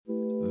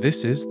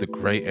This is the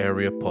Grey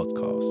Area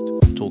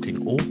Podcast,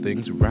 talking all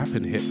things rap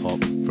and hip-hop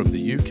from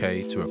the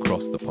UK to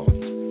across the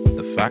pond.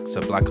 The facts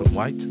are black and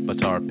white,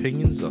 but our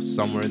opinions are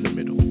somewhere in the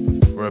middle.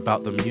 We're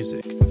about the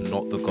music,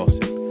 not the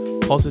gossip.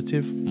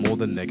 Positive more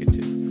than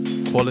negative.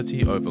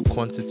 Quality over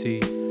quantity.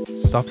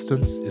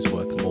 Substance is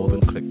worth more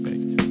than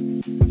clickbait.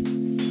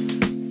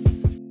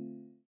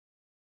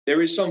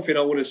 There is something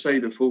I want to say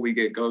before we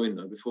get going,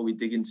 though, before we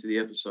dig into the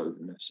episode,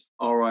 and that's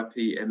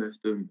R.I.P.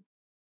 MF Doom.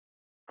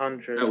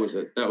 100.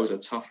 That was a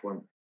tough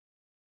one.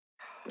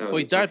 Well,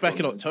 he died back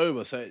in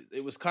October, so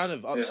it was kind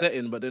of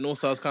upsetting, but then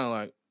also I was kind of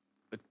like,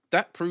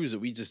 that proves that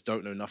we just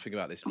don't know nothing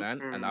about this man,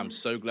 and I'm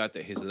so glad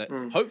that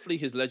hopefully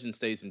his legend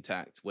stays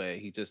intact, where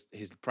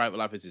his private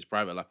life is his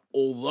private life.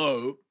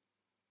 Although,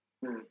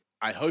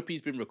 I hope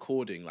he's been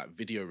recording, like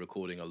video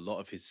recording a lot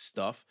of his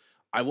stuff.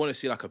 I want to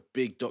see like a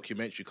big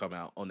documentary come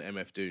out on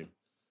MF Doom.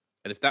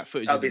 And if that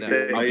footage isn't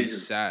there, I'll be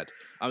sad.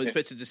 I'm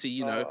expected to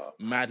see,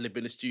 Madlib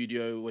in the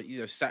studio,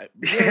 sat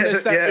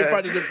in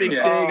front of the big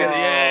thing,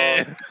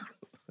 and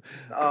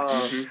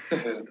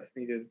that's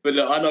needed. But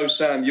look, I know,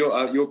 Sam,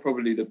 you're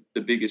probably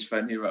the biggest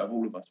fan here out of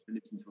all of us. Been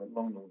listening to a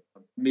long time.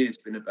 For me, it's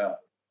been about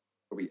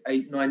probably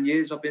 8-9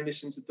 years I've been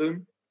listening to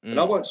Doom, and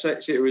I won't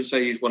sit here and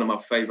say he's one of my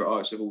favourite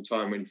artists of all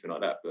time or anything like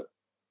that. But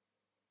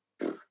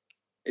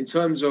in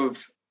terms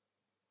of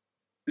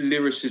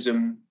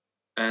lyricism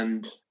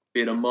and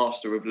being a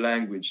master of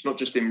language, not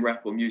just in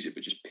rap or music,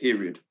 but just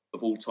period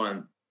of all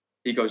time,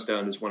 he goes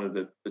down as one of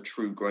the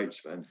true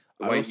greats, man.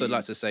 I also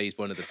like to say he's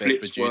one of the best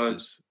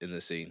producers in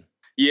the scene.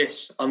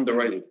 Yes,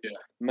 underrated. Yeah.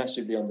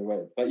 Massively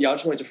underrated. But yeah, I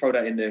just wanted to throw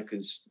that in there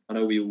because I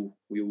know we all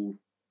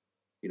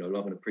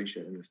love and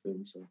appreciate him.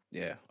 So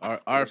yeah,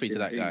 R.I.P. to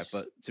that guy.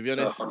 But to be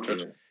honest,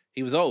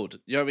 he was old.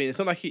 You know what I mean? It's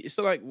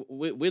not like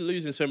we're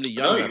losing so many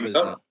young rappers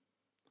now.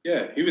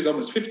 Yeah, he was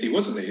almost 50,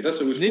 wasn't he? That's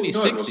what he was nearly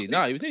 60.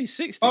 No, he was nearly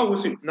 60. Oh,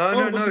 was he? No.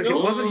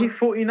 Wasn't he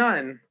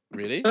 49?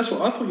 Really? That's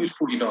what I thought. He was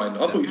 49. I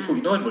thought he was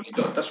 49 when he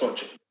died. That's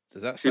what.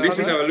 Does that sound? This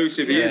is how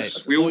elusive he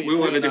is. We all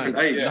have a different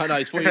age. No,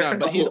 he's 49.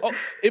 But he's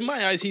in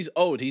my eyes, he's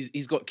old.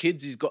 He's got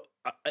kids. He's got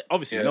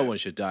obviously no one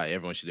should die.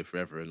 Everyone should live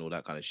forever and all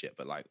that kind of shit.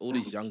 But like all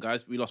these young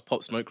guys, we lost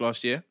Pop Smoke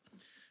last year.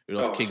 We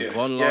lost King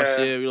Von last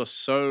year. We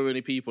lost so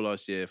many people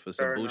last year for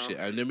some bullshit.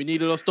 And then we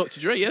nearly lost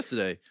Dr. Dre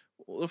yesterday.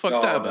 What the fuck's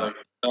that about?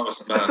 That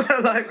was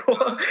mad. Like,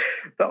 what?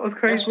 That was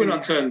crazy.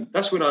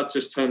 That's when I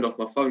just turned off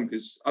my phone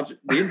because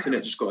the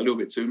internet just got a little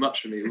bit too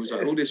much for me. It was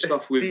like all this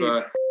stuff with,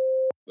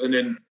 and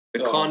then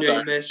the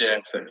Kanye mess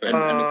and the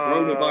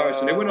coronavirus.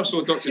 And then when I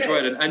saw Dr. Dre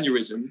had an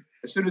aneurysm,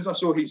 as soon as I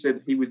saw he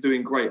said he was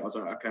doing great, I was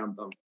like, okay, I'm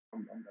done.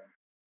 I'm done.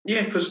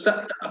 Yeah, because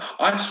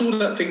I saw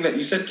that thing that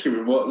you said,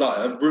 Kieran. What,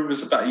 like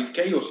rumours about he's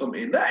gay or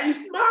something? That is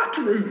mad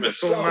rumours.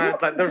 So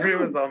mad. Like the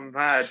rumours are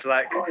mad.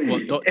 Like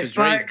what? Dr.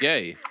 Dre's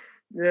gay.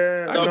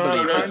 Yeah, no,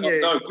 Kanye.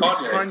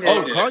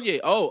 Oh, Kanye.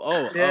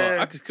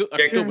 I can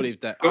still believe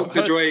that.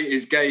 Dr. Dre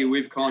is gay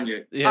with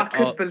Kanye. Yeah, I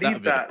could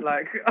believe that.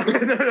 Like, I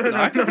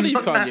can believe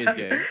Kanye is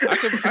gay. I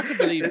can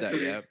believe that.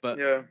 Yeah, but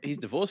he's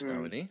divorced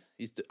now, isn't he?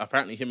 He's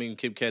apparently him and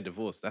Kim K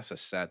divorced. That's a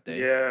sad day.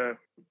 Yeah.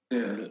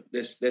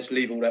 Let's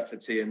leave all that for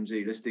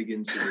TMZ. Let's dig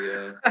into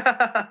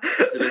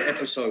the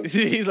episode.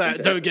 He's like,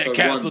 don't get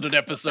cancelled in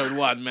episode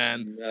 1,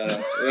 man.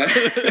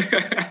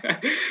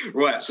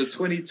 Right, so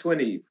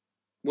 2020.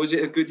 Was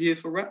it a good year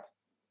for rap?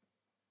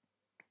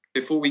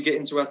 Before we get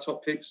into our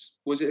top picks,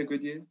 was it a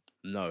good year?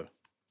 No.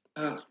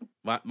 No.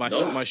 My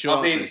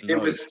short answer is no.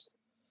 It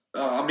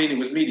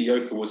was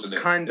mediocre, wasn't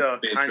it? Kind of.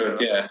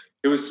 Yeah.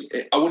 It was.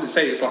 I wouldn't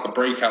say it's like a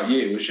breakout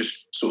year. It was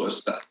just sort of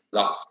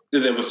that.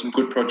 There were some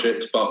good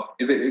projects, but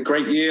is it a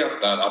great year?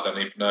 I don't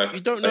even know.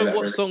 You don't know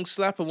what songs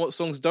slap and what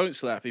songs don't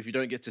slap if you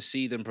don't get to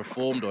see them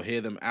performed or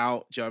hear them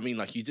out. Do you know what I mean?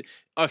 Like you do.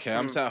 Okay,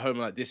 I'm sat at home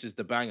like this is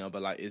the banger,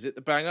 but like, is it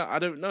the banger? I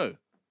don't know.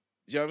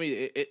 Do you know what I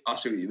mean? I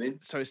see what you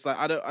mean. So it's like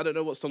I don't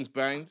know what songs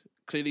banged.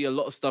 Clearly, a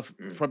lot of stuff.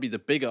 Probably the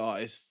bigger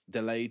artists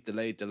delayed.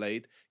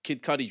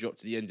 Kid Cudi dropped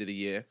to the end of the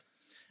year,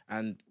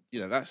 and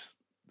that's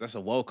a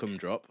welcome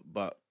drop,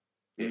 but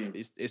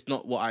it's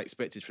not what I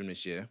expected from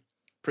this year.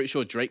 Pretty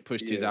sure Drake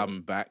pushed his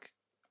album back.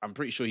 I'm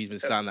pretty sure he's been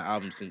selling that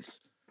album since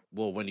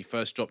when he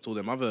first dropped all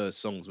them other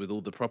songs with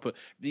all the proper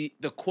the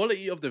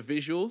quality of the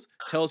visuals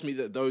tells me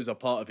that those are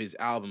part of his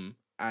album,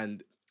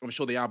 and I'm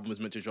sure the album was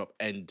meant to drop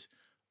end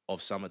of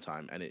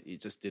summertime, and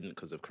it just didn't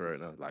because of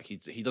Corona. Like he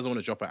doesn't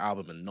want to drop an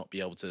album and not be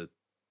able to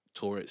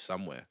tour it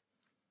somewhere.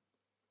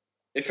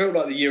 It felt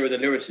like the year of the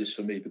lyricists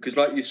for me because,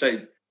 like you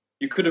say,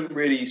 you couldn't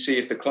really see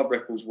if the club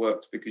records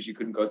worked because you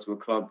couldn't go to a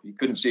club. You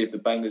couldn't see if the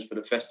bangers for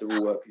the festival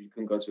worked because you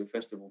couldn't go to a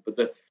festival. But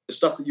the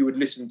stuff that you would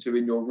listen to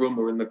in your room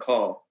or in the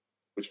car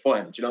was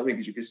fine. Do you know what I mean?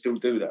 Because you could still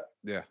do that.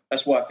 Yeah.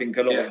 That's why I think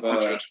a lot of...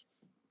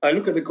 I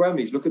look at the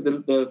Grammys. Look at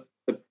the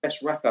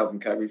best rap album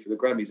category for the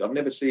Grammys. I've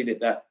never seen it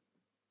that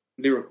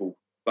lyrical.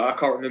 But I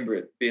can't remember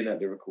it being that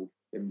lyrical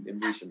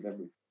in recent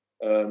memory.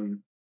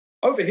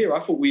 Over here, I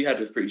thought we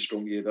had a pretty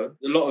strong year, though.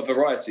 A lot of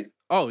variety.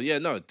 Oh, yeah,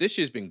 no. This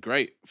year's been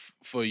great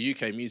for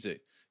UK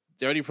music.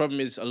 The only problem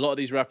is a lot of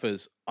these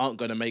rappers aren't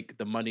going to make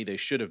the money they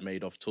should have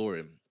made off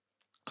touring.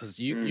 Because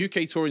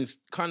UK touring's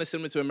kind of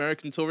similar to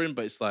American touring,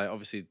 but it's like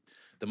obviously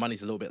the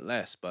money's a little bit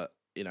less. But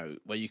you know,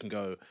 where you can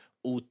go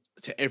all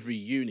to every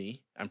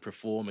uni and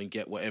perform and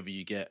get whatever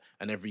you get,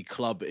 and every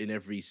club in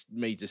every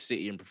major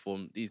city and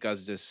perform. These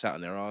guys are just sat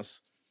on their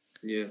ass.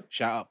 Yeah.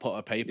 Shout out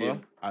Potter Paper. Yeah.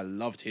 I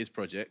loved his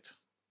project.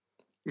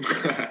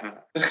 Well,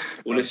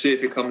 let's see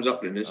if it comes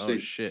up then. Let's see.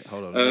 Shit!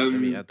 Hold on. Let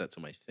me add that to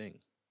my thing.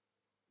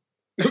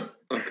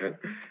 Okay.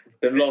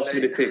 Then last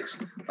minute picks.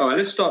 All right,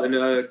 let's start.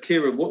 And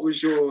Kieran, what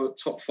was your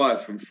top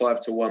 5 from 5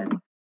 to 1?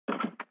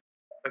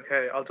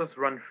 Okay, I'll just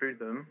run through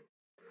them.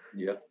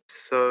 Yeah.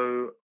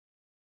 So,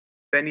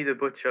 Benny the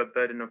Butcher,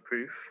 Burden of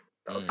Proof.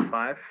 That was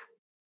 5.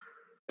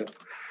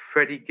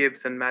 Freddie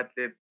Gibbs and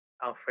Madlib,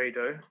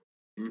 Alfredo.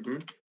 Mm-hmm.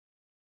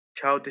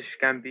 Childish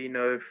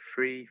Gambino,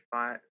 3,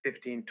 5,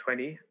 15,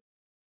 20.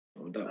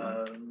 Oh,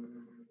 that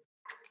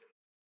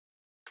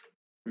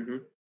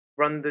one.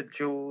 Run the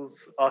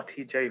Jewels,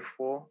 RTJ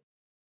 4.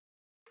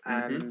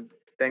 And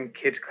then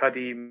Kid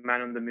Cudi,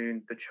 Man on the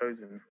Moon, The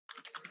Chosen.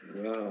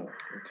 Wow.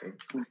 Okay.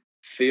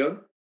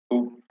 Theo?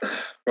 Cool.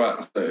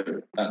 Right.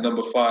 So at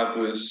number 5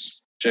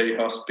 was J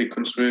Hus, Big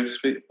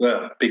Conspiracy.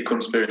 Big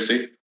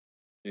Conspiracy.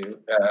 Yeah.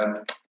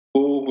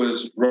 4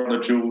 was Run the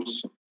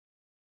Jewels.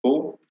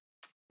 4.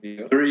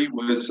 Yeah. 3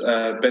 was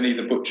Benny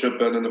the Butcher,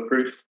 Burden of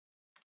Proof.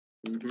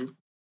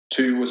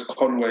 2 was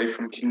Conway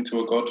from King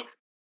to a God.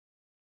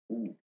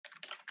 Ooh.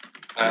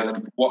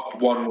 And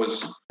 1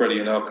 was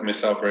Freddie and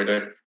Alchemist,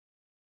 Alfredo.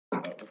 Oh,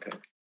 okay.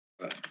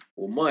 Right.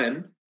 Well,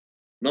 mine,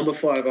 number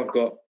 5, I've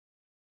got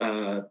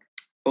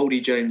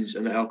Boldy James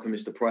and the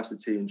Alchemist, The Price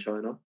of Tea in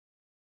China.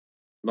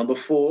 Number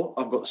 4,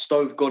 I've got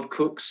Stove God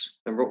Cooks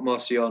and Rock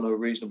Marciano,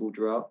 Reasonable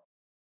Drought.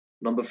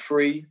 Number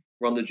 3,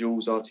 Run the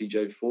Jewels,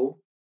 RTJ 4.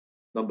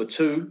 Number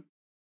 2,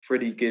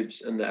 Freddie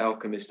Gibbs and the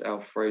Alchemist,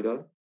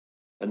 Alfredo.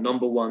 And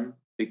number 1,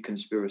 Big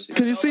Conspiracy.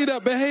 Can you see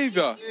that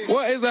behaviour?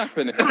 What is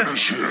happening?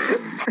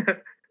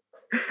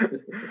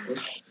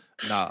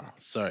 Nah,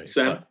 sorry.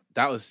 Sam?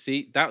 That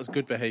was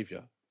good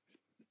behaviour.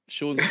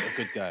 Sean's a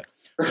good guy.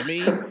 For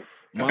me,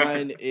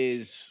 mine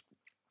is,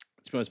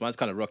 to be honest, mine's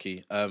kind of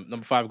rocky.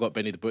 Number 5, I've got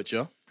Benny the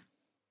Butcher.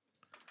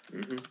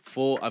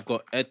 4, I've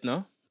got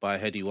Edna by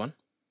Heady One.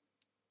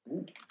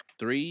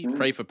 3,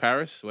 Pray for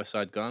Paris, West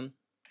Side Gun.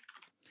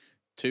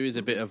 2 is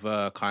a bit of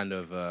a kind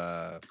of,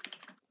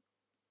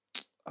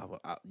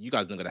 you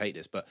guys are not going to hate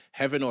this, but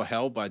Heaven or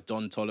Hell by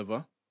Don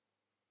Toliver.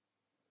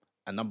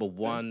 And number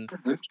 1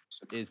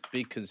 is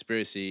Big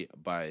Conspiracy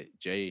by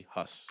J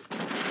Hus.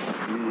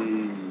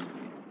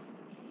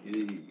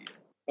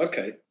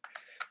 Okay.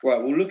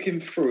 Right, well,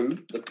 looking through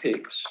the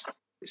picks,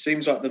 it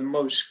seems like the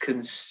most...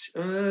 It's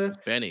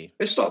Benny.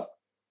 Let's start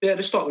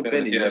with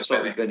Benny. Yeah, Let's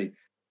start with Benny.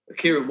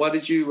 Kieran, why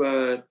did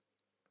you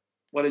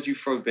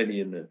throw Benny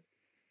in there?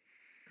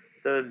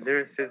 The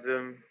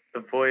lyricism,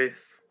 the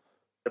voice,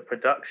 the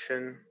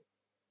production,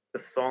 the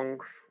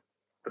songs,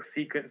 the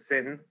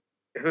sequencing.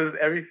 It was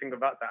everything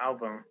about the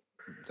album.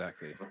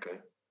 Exactly. Okay.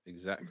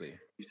 Exactly.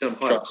 You sound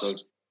hyped,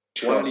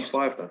 so why only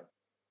 5 then?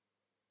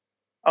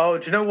 Oh,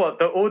 do you know what?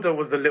 The order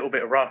was a little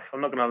bit rough.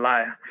 I'm not gonna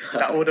lie.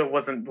 That order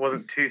wasn't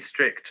too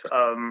strict.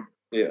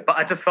 Yeah. But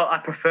I just felt I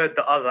preferred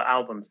the other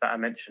albums that I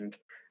mentioned,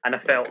 and I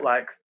felt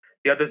like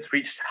the others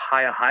reached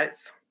higher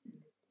heights.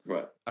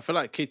 Right. I feel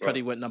like Kid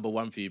Cudi went number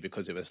 1 for you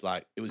because it was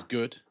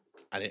good,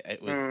 and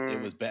it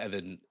was better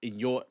than in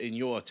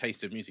your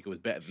taste of music. It was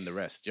better than the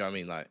rest. Do you know what I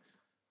mean? Like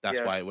that's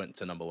why it went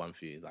to number 1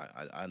 for you. Like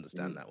I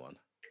understand that one.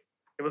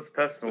 It was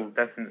personal,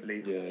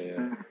 definitely.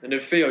 Yeah. And then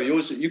Theo,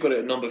 you got it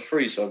at number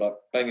 3, so like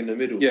bang in the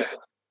middle. Yeah.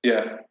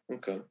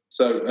 Okay.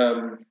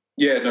 So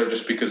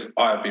just because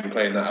I've been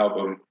playing that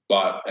album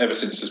like ever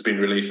since it's been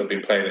released, I've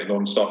been playing it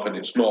non-stop, and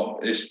its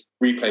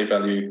replay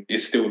value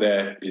is still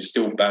there. It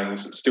still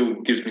bangs. It still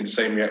gives me the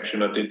same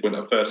reaction I did when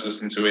I first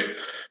listened to it.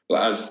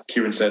 But as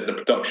Kieran said, the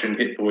production,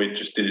 Hit Boy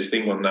just did his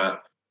thing on that.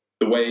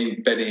 The way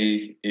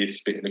Benny is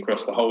spitting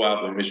across the whole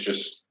album is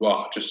just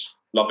love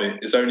it.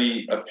 There's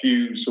only a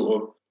few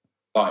sort of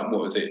like,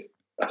 what was it?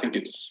 I think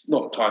it's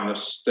not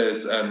Timeless.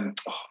 There's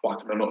why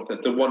can I not?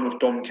 The one with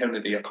Don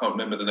Kennedy. I can't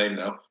remember the name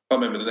now. I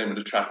can't remember the name of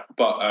the track.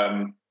 But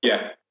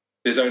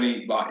there's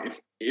only like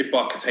if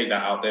I could take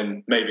that out,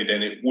 then maybe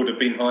it would have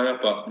been higher.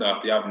 But no,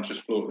 the album's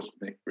just flawless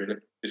for me. Really,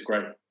 it's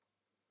great.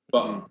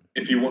 But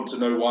if you want to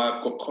know why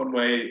I've got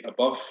Conway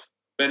above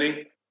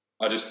Benny,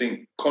 I just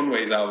think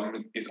Conway's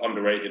album is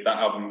underrated. That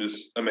album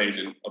is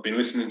amazing. I've been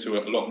listening to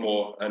it a lot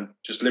more, and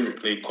just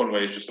lyrically,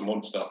 Conway is just a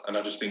monster. And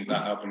I just think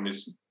that album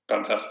is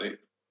fantastic.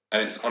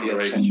 And it's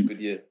underrated. He had such a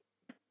good year.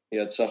 He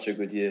had such a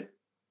good year,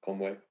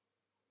 Conway.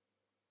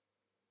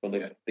 From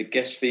the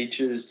guest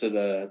features to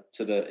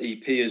the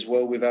EP as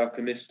well with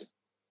Alchemist.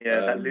 Yeah,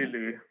 that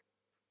Lulu.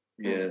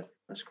 Yeah,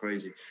 that's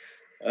crazy.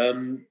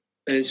 And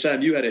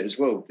Sam, you had it as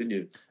well, didn't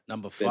you?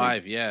 Number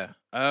 5, yeah.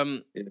 Yeah,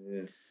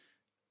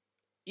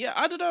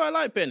 I don't know. I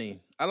like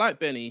Benny.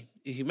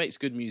 He makes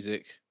good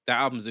music. That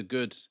album's a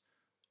good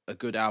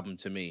album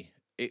to me.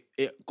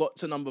 It got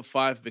to number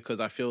 5 because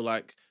I feel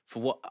like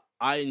for what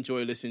I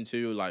enjoy listening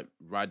to, like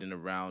riding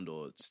around,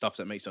 or stuff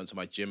that makes it onto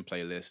my gym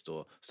playlist,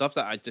 or stuff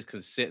that I just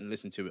can sit and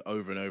listen to it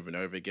over and over and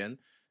over again.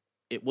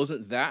 It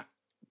wasn't that,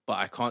 but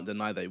I can't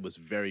deny that it was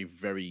very,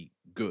 very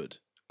good.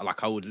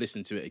 Like I would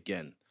listen to it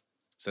again.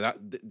 So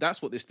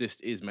that's what this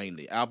list is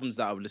mainly. Albums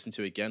that I would listen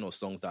to again, or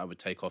songs that I would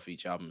take off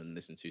each album and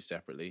listen to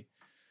separately.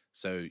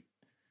 So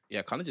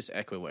yeah, kind of just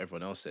echo what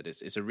everyone else said.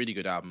 It's a really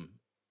good album.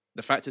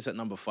 The fact it's at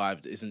number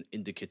 5 isn't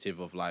indicative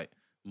of like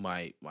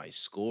my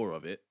score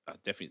of it. I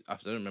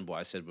don't remember what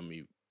I said when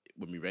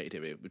we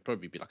rated it. It would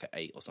probably be like an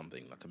 8 or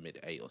something, like a mid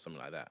 8 or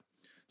something like that.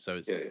 So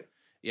it's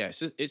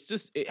it's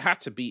just it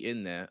had to be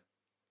in there,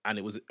 and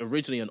it was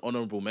originally an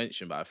honorable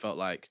mention, but I felt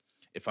like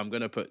if I'm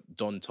gonna put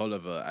Don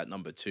Toliver at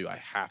number 2, I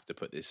have to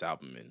put this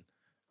album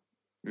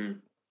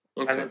in.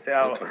 Balance it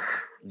out.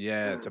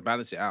 Yeah, to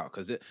balance it out,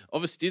 because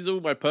obviously these are all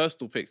my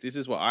personal picks. This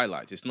is what I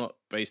liked. It's not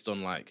based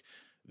on like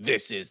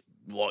this is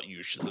what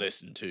you should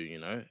listen to. You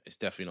know, it's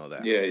definitely not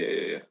that.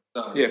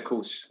 Yeah, of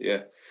course.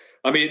 Yeah,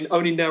 I mean,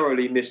 only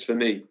narrowly missed for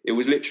me. It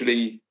was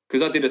literally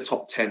because I did a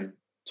top 10,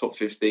 top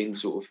 15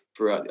 sort of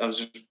throughout. I was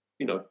just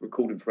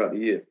recording throughout the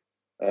year.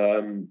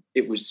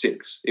 It was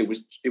 6. It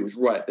was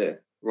right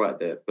there.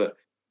 But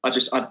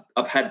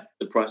I've had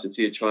The Price of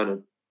Tea of China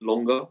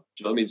longer. Do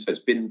you know what I mean? So it's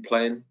been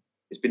playing.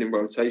 It's been in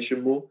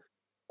rotation more.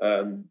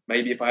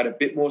 Maybe if I had a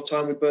bit more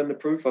time with Burn the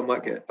Proof, I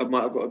might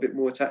have got a bit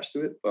more attached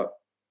to it. But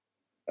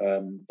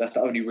that's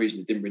the only reason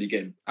it didn't really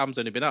get in. Album's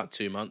only been out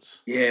 2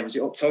 months. Yeah, was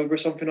it October or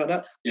something like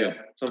that? Yeah,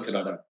 something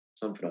like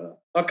that.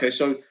 Okay,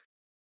 so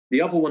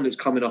the other one that's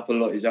coming up a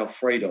lot is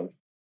Alfredo.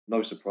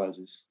 No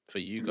surprises for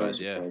you guys.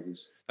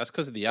 That's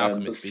because of the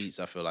Alchemist beats.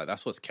 I feel like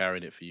that's what's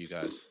carrying it for you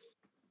guys.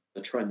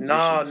 The transition.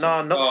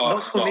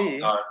 Not for me.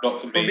 No, not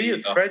for me. For me,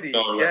 it's Freddie.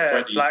 No,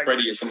 yeah,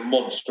 Freddie is a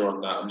monster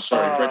on that. I'm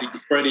sorry,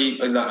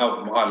 Freddie in that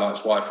album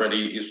highlights why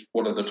Freddie is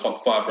one of the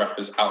top 5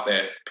 rappers out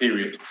there.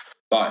 Period.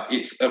 Like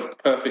it's a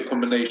perfect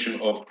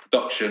combination of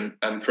production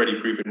and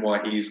Freddie proving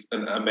why he's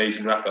an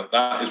amazing rapper.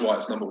 That is why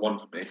it's number 1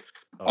 for me. Okay.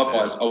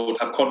 Otherwise, I would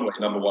have Conway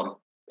number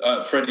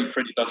 1. Freddie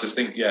does his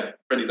thing. Yeah,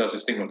 Freddie does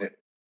his thing on it.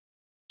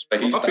 So I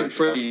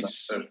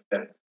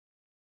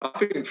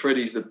think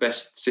Freddie's the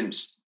best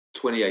since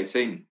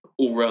 2018,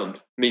 all round.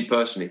 Me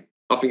personally,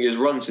 I think his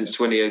run since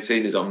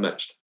 2018 is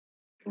unmatched.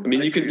 I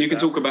mean, you can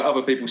talk about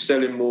other people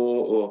selling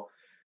more, or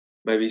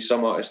maybe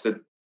some artists are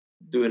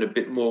doing a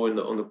bit more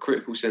on the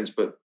critical sense.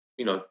 But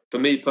for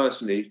me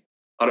personally,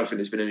 I don't think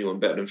there's been anyone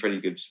better than Freddie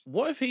Gibbs.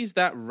 What if he's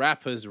that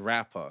rapper's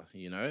rapper?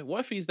 What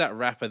if he's that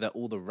rapper that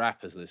all the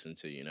rappers listen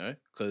to?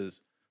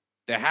 Because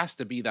there has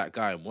to be that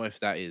guy. And what if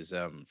that is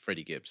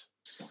Freddie Gibbs?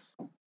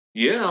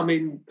 Yeah, I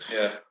mean,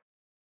 yeah.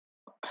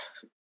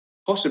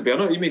 Possibly. I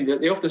know what you mean.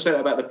 They often say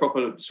that about the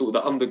proper sort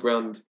of the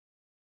underground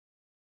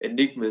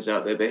enigmas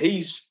out there, but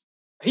he's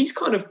I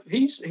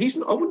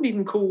wouldn't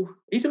even call.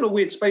 He's in a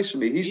weird space for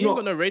me. He's not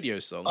got no radio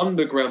songs.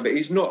 Underground, but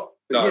he's not.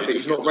 But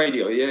he's not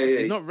radio. Yeah.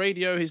 He's not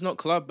radio. He's not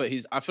club. But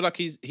I feel like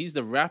he's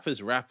the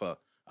rapper's rapper.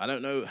 I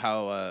don't know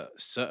how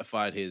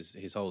certified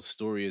his whole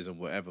story is and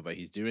whatever, but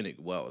he's doing it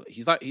well.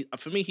 He's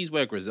for me, he's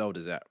where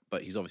Griselda's at,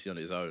 but he's obviously on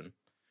his own,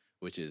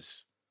 which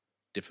is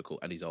difficult,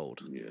 and he's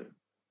old. Yeah.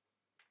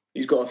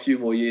 He's got a few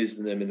more years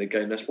than them in the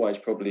game. That's why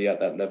he's probably at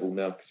that level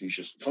now, because he's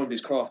just honed his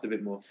craft a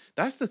bit more.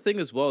 That's the thing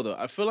as well, though.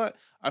 I feel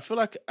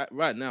like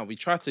right now we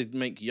try to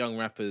make young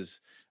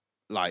rappers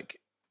like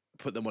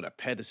put them on a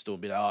pedestal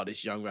and be like, oh,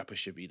 this young rapper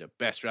should be the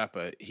best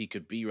rapper he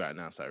could be right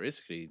now. So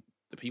realistically,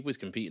 the people he's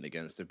competing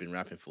against have been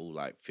rapping for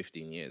like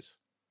 15 years.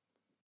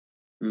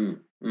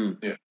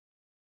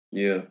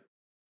 Yeah.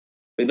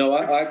 But no,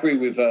 I agree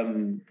with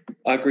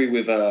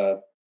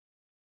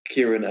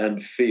Kieran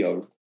and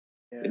Theo.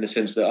 Yeah. In the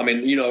sense that, I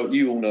mean, you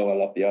all know I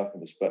love The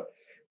Alchemist, but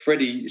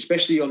Freddie,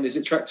 especially on, is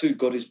it track 2,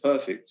 God is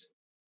Perfect?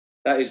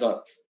 That is like...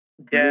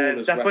 Yeah,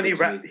 that's when he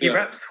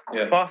raps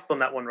fast on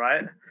that one,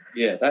 right?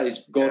 Yeah, that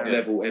is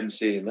God-level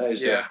MC, and that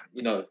is, I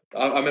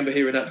remember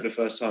hearing that for the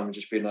first time and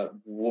just being like,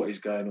 what is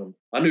going on?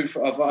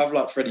 I've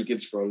liked Freddie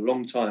Gibbs for a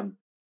long time.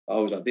 I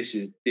was like, this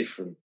is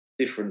different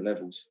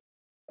levels.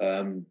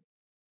 And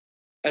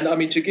I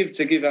mean, to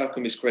give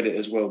Alchemist credit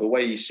as well, the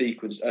way he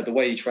sequenced,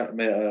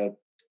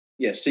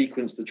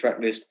 sequence the track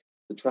list,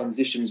 the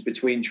transitions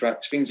between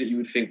tracks, things that you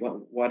would think,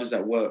 well, why does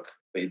that work?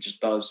 But it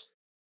just does.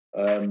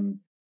 And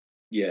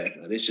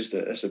it's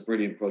that's a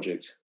brilliant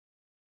project.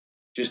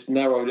 Just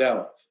narrowed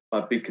out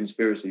by Big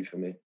Conspiracy for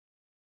me.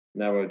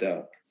 Narrowed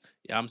out.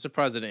 Yeah, I'm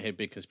surprised I didn't hear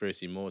Big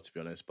Conspiracy more, to be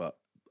honest, but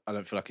I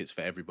don't feel like it's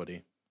for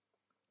everybody.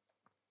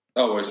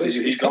 Oh,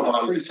 he's come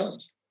up 3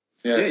 times.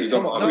 Yeah, he's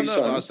come up 3 times.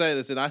 No, I was saying,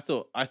 listen, I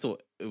thought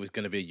it was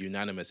going to be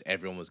unanimous.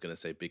 Everyone was going to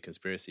say Big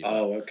Conspiracy.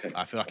 Oh, okay.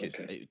 I feel like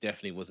it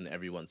definitely wasn't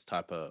everyone's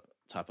type of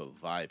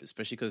vibe,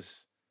 especially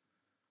because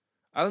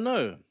I don't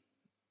know.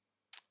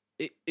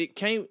 It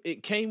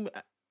came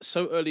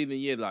so early in the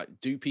year. Like,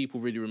 do people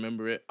really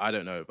remember it? I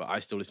don't know, but I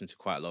still listen to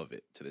quite a lot of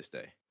it to this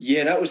day.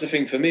 Yeah, that was the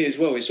thing for me as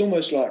well. It's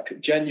almost like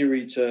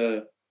January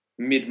to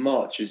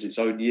mid-March is its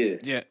own year.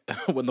 Yeah,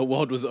 when the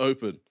world was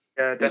open.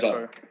 Yeah,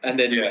 definitely. And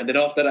then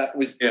after that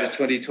was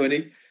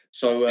 2020.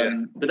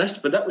 So, but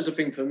that was the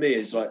thing for me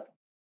is like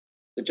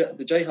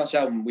the J Hus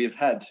album we have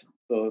had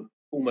for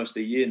almost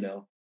a year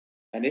now,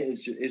 and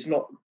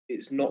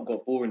it's not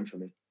got boring for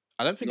me.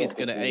 I don't think Not it's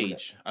going to got boring.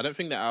 age. I don't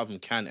think that album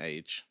can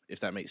age,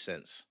 if that makes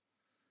sense.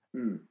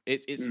 Mm.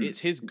 It's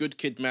his Good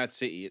Kid, Mad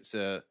City. It's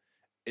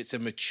a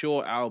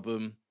mature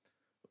album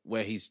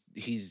where he's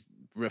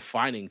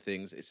refining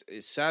things.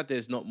 It's sad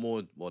there's not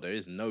more. Well, there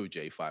is no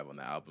J5 on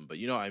that album, but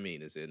you know what I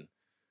mean. As in,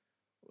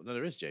 no,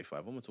 there is J5.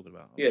 What am I talking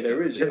about? Yeah,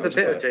 there is. There's a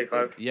bit of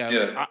J5.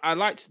 Yeah. I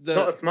liked the.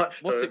 Not as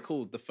much. What's though. it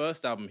called? The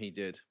first album he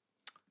did.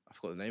 I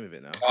forgot the name of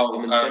it now.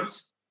 Common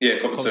Sense.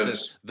 Common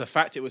Sense. The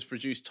fact it was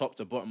produced top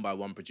to bottom by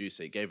one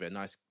producer, it gave it a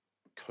nice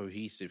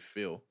cohesive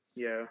feel.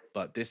 Yeah.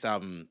 But this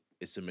album,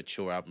 it's a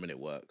mature album and it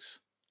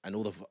works, and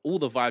all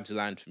the vibes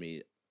land for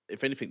me.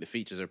 If anything, the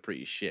features are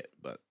pretty shit,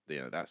 but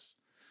that's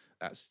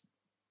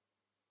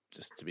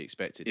just to be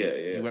expected.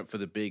 Yeah. He went for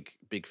the big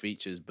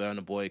features: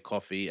 Burna Boy,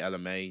 Coffee,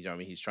 LMA. You know what I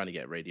mean? He's trying to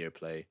get radio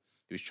play.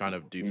 He was trying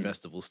to do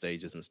festival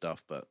stages and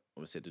stuff, but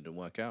obviously it didn't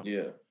work out.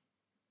 Yeah.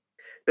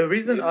 The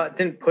reason I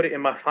didn't put it in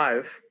my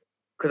 5,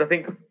 because I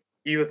think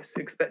you were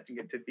expecting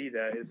it to be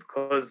there, is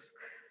because,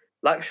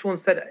 like Sean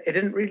said, it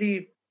didn't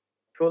really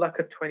feel like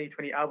a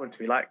 2020 album to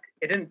me. Like,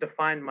 it didn't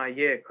define my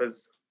year,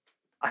 because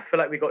I feel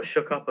like we got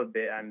shook up a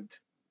bit, and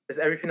just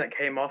everything that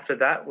came after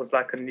that was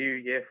like a new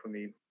year for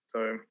me.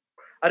 So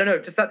I don't know,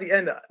 just at the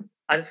end,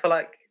 I just feel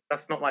like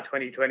that's not my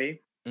 2020.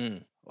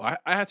 Well,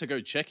 I had to go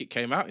check it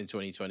came out in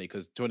 2020,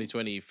 because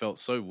 2020 felt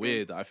so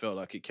weird that I felt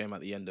like it came out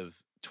the end of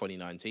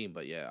 2019.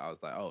 But yeah, I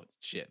was like, oh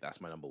shit,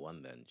 that's my number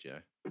one then, Joe.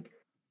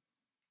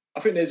 I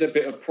think there's a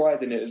bit of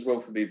pride in it as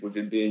well for me with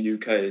him being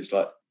UK. It's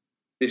like,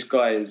 this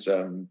guy is,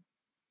 to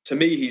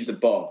me, he's the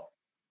bar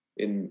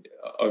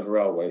over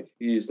our way.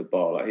 He is the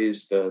bar. Like,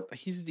 he's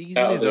in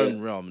his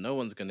own realm. No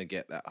one's going to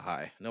get that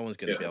high. No one's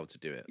going to be able to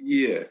do it.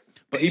 Yeah.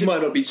 But he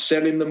might not be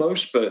selling the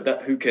most, but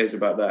who cares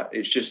about that?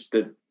 It's just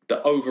the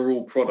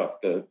overall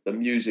product, the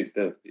music,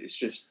 it's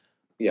just,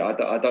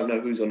 I don't know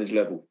who's on his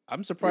level.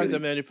 I'm surprised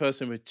I'm the only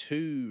person with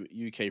 2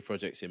 UK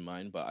projects in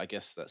mind, but I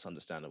guess that's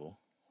understandable.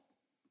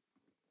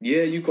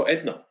 Yeah, you've got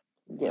Edna.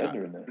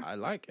 Edna in there. I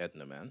like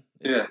Edna, man.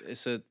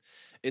 It's an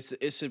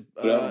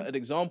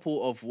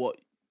example of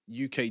what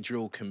UK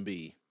drill can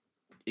be.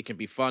 It can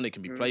be fun. It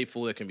can be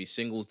playful. There can be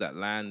singles that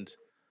land,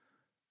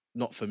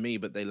 not for me,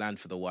 but they land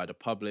for the wider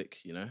public.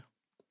 You know,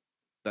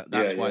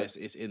 that's why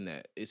it's in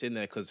there. It's in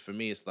there because for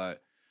me, it's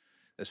like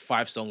there's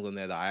 5 songs on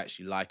there that I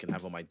actually like and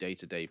have on my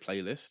day-to-day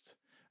playlist,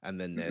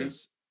 and then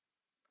there's,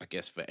 I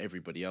guess for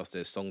everybody else,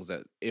 there's songs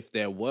that if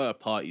there were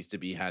parties to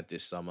be had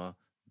this summer,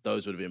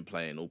 those would have been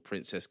playing, all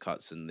Princess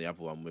Cuts and the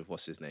other one with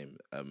what's his name,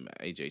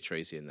 AJ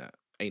Tracy, and that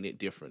Ain't It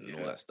Different and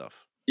all that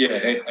stuff. Yeah,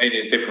 Ain't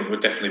It Different would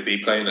definitely be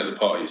playing at the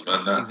parties,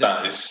 man.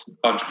 That is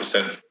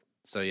 100%.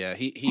 So yeah,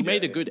 he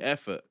made a good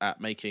effort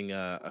at making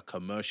a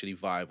commercially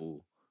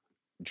viable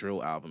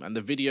drill album, and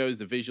the videos,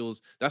 the visuals.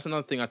 That's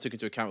another thing I took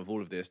into account with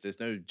all of this. There's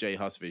no J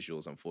Hus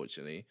visuals,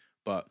 unfortunately,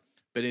 but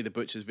Benny the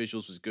Butcher's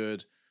visuals was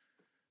good.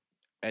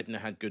 Edna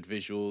had good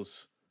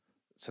visuals.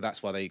 So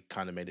that's why they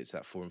kind of made it to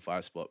that 4 and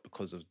 5 spot,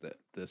 because of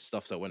the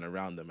stuff that went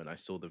around them, and I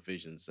saw the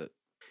visions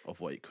of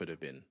what it could have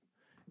been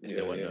if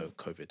there weren't no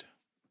COVID.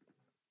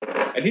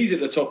 And he's at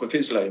the top of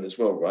his lane as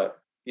well, right?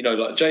 You know,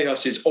 like J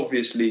Hus is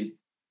obviously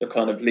the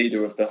kind of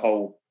leader of the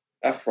whole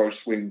Afro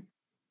swing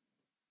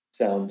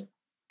sound.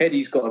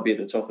 Eddie's got to be at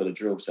the top of the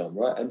drill sound,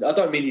 right? And I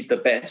don't mean he's the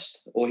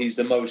best or he's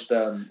the most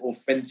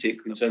authentic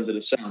in terms of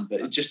the sound,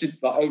 but it just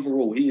like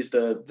overall he is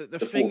the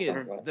thing is,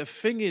 right? The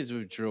thing is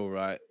with drill,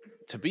 right?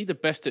 To be the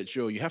best at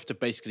drill, you have to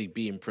basically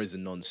be in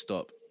prison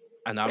non-stop.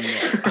 And I'm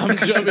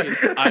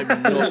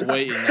not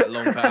waiting that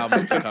long for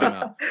albums to come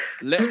out.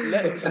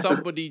 Let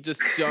somebody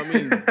just, do you know what I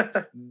mean,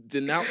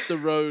 denounce the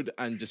road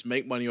and just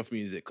make money off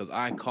music, because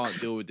I can't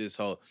deal with this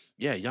whole,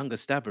 Younger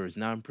Stabber is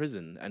now in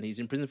prison and he's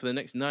in prison for the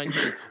next 9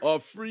 years. Oh,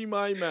 free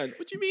my man.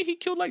 What do you mean he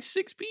killed like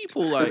 6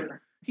 people? Like,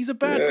 he's a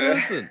bad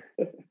person.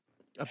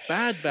 A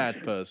bad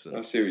person.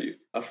 I feel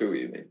what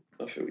you mean.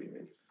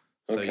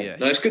 So okay.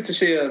 No, it's good to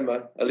see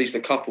at least a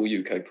couple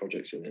UK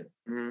projects in there.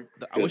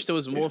 I wish there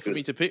was more for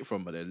me to pick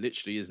from, but there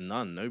literally is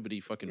none. Nobody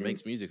fucking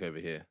makes music over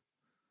here.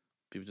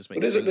 People just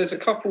make. There's a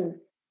couple.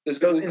 There's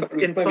a couple.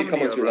 Maybe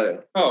come on to it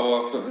later.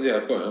 Oh, well,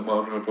 I've got my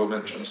honorable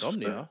mentions.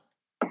 Insomnia.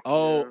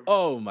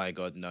 Oh my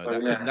God, no!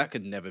 That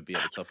could never be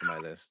at the top of my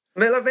list.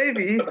 Mela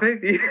Baby. No,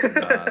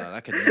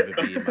 that could never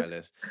be in my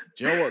list.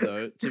 Do you know what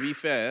though? To be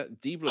fair,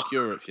 D Block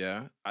Europe,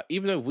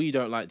 even though we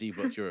don't like D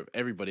Block Europe,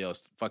 everybody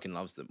else fucking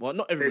loves them. Well,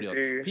 not everybody else.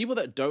 People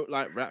that don't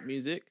like rap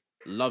music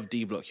love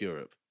D Block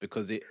Europe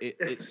because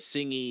it's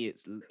singy,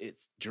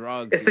 it's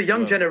drugs. It's the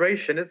young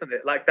generation, isn't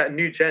it? Like that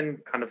new gen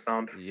kind of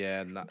sound.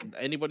 Yeah,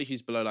 anybody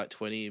who's below like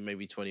 20,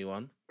 maybe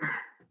 21.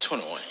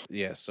 21.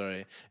 Yeah,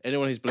 sorry.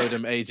 Anyone who's below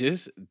them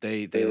ages,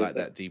 they like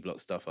that D Block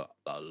stuff a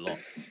lot.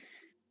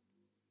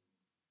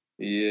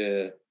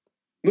 Yeah.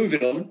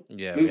 Moving on.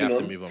 Yeah, we have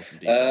to move on from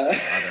D Block. I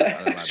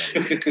don't like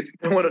that.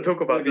 I don't want to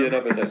talk about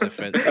another day. That's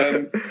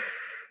offensive.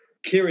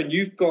 Kieran,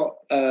 you've got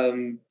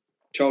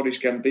Childish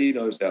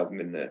Gambino's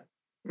album in there.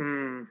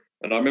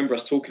 And I remember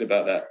us talking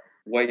about that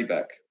way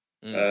back.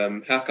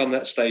 How come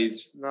that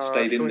stayed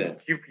in there?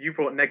 You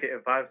brought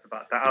negative vibes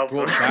about that He album.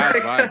 brought bad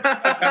vibes.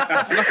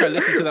 I feel like I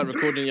listened to that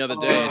recording the other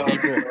day and he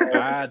brought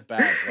bad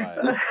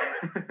vibes.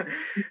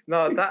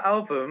 No, that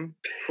album,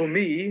 for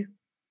me,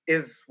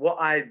 is what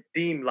I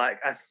deem like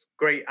as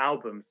great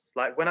albums.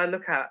 Like when I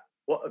look at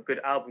what a good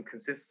album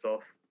consists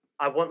of,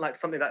 I want like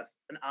something that's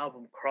an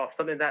album craft,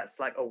 something that's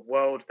like a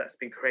world that's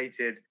been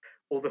created.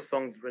 All the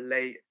songs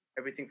relate.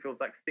 Everything feels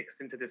like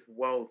fixed into this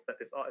world that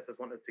this artist has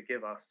wanted to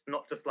give us,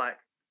 not just like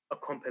a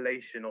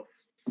compilation of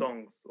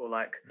songs or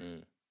like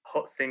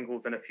hot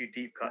singles and a few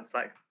deep cuts.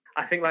 Like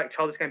I think like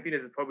Childish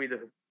Gambino's is probably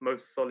the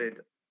most solid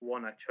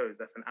one I chose.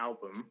 That's an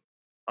album,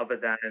 other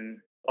than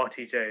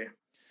RTJ.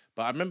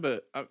 But I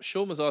remember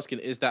Sean was asking,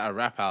 "Is that a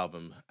rap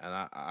album?"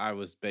 And I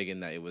was begging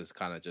that it was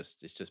kind of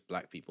it's just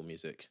black people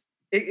music.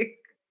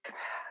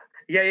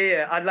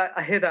 Yeah.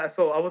 I hear that as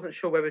well. I wasn't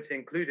sure whether to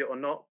include it or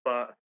not,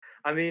 but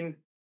I mean,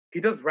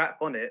 he does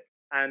rap on it,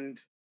 and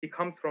he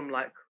comes from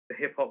like the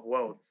hip hop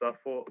world. So I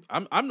thought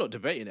I'm not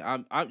debating it. Do you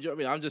know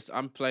what I mean?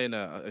 I'm playing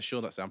a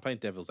Sean that I'm playing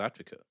devil's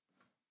advocate.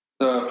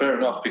 Fair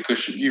enough,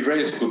 because you've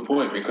raised a good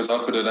point, because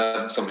I could have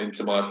added something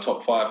to my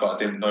top 5, but I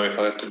didn't know if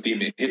I could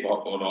deem it hip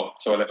hop or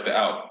not, so I left it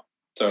out.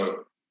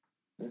 So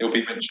it'll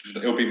be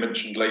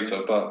mentioned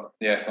later, but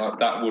yeah,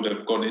 that would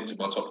have gone into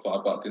my top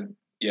 5, but I didn't.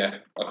 Yeah,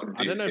 I couldn't.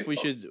 I don't know if we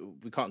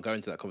can't go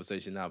into that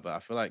conversation now, but I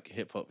feel like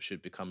hip hop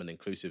should become an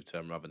inclusive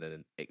term rather than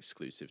an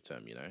exclusive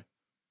term. You know.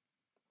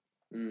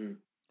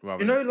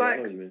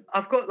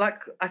 I've got like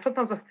I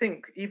sometimes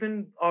think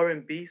even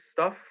R&B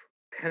stuff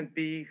can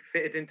be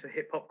fitted into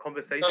hip hop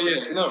conversations. Oh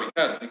yeah, no, it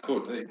can. It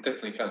could. It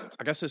definitely can.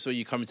 I guess so.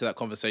 You come into that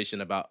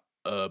conversation about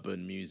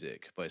urban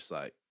music, but it's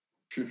like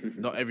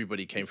not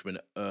everybody came from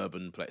an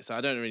urban place. So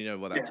I don't really know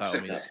what that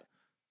title means.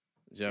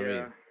 Do you know what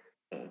I mean?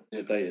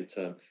 A dated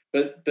term,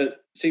 but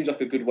seems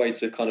like a good way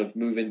to kind of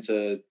move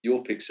into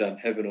your picks,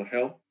 Heaven or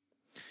Hell.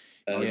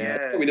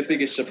 Probably the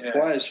biggest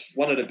surprise,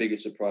 one of the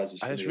biggest surprises.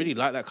 I just really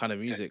like that kind of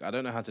music. I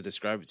don't know how to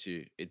describe it to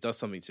you. It does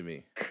something to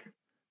me,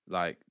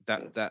 like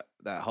that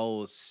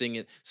whole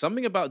singing.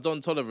 Something about Don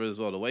Toliver as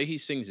well. The way he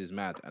sings is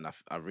mad, and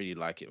I really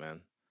like it,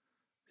 man.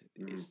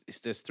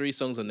 There's 3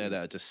 songs on there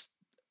that are just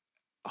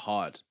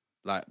hard.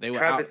 Like they were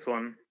Travis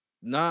one.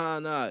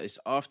 Nah. It's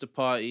After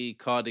Party,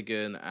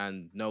 Cardigan,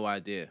 and No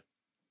Idea.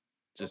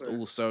 Just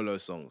all solo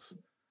songs.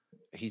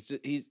 He's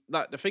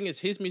like, the thing is,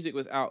 his music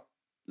was out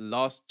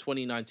last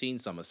 2019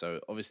 summer, so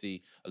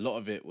obviously a lot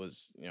of it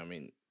was, you know what I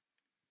mean,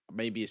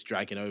 maybe it's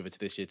dragging over to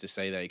this year to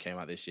say that he came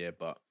out this year,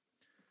 but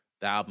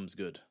the album's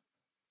good.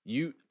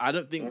 I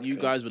don't think you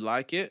guys would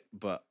like it,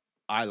 but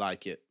I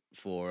like it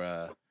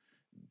for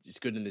it's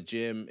good in the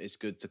gym, it's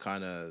good to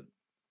kind of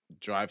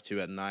drive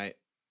to at night.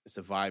 It's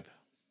a vibe.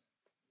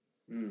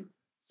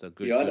 It's a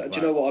good. Yeah, good do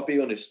you know what? I'll be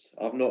honest.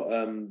 I've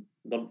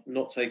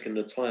not taken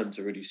the time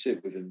to really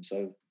sit with him,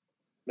 so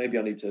maybe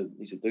I need to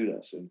do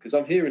that soon, because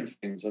I'm hearing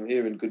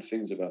good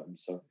things about him.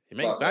 So he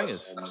makes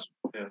bangers.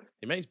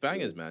 He makes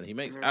bangers, man. He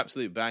makes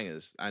absolute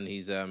bangers, and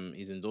he's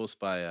endorsed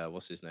by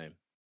what's his name?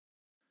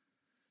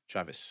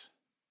 Travis.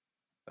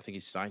 I think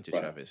he's signed to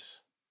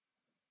Travis.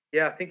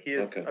 Yeah, I think he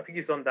is. Okay. I think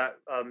he's on that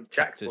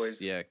Jack Cactus, Boys.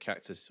 Yeah,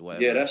 Cactus,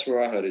 whatever. Yeah, that's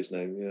where I heard his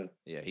name.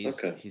 Yeah,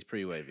 he's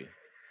pretty wavy.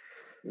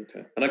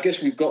 Okay, and I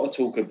guess we've got to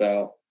talk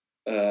about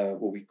of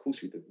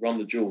course we do, Run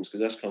the Jewels,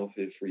 because that's come up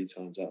here 3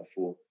 times out of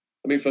 4.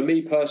 I mean, for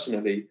me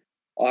personally,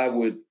 I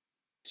would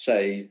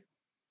say,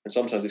 and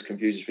sometimes this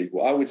confuses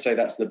people, I would say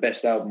that's the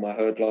best album I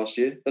heard last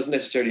year. Doesn't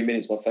necessarily mean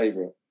it's my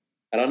favourite.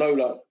 And I know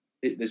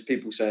like there's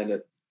people saying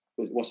that,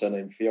 what's her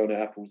name, Fiona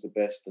Apple's the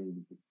best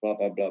and blah,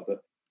 blah, blah.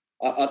 But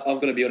I'm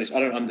going to be honest, I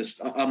don't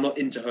understand. I'm not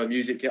into her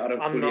music yet. I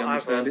don't fully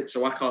understand it.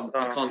 So I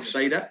can't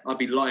say that. I'd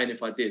be lying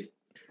if I did.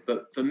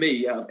 But for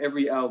me, out of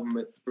every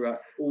album throughout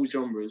all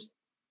genres,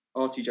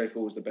 RTJ4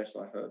 was the best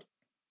I heard.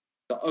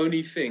 The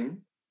only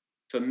thing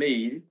for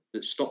me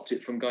that stopped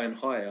it from going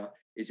higher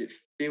is it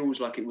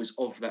feels like it was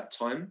of that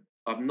time.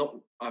 I've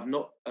not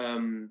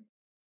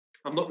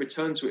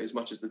returned to it as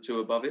much as the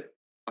 2 above it.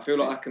 I feel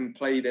like I can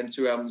play them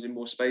 2 albums in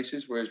more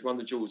spaces, whereas Run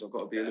the Jewels, I've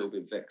got to be a little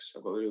bit vexed.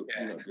 I've got to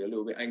be a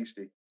little bit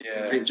angsty.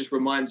 Yeah. It just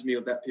reminds me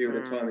of that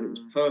period of time, and it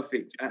was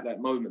perfect at that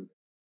moment.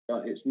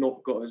 But it's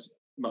not got as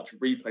much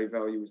replay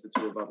value as the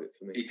 2 above it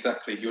for me.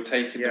 Exactly. You're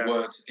taking the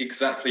words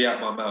exactly out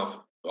of my mouth.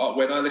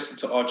 When I listened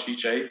to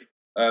RTJ,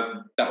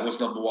 that was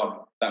number 1.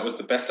 That was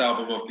the best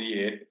album of the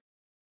year.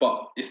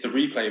 But it's the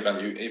replay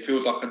value. It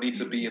feels like I need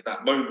to be in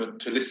that moment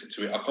to listen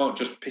to it. I can't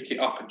just pick it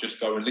up and just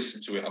go and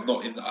listen to it. I'm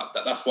not in that.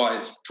 That's why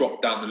it's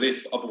dropped down the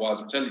list. Otherwise,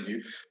 I'm telling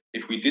you,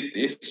 if we did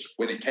this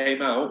when it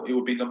came out, it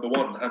would be number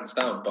 1, hands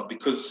down. But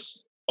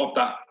because of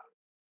that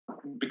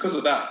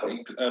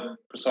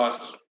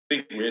precise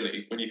thing,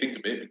 really, when you think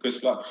of it,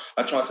 because like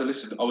I tried to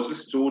listen, I was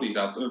listening to all these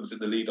albums in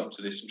the lead up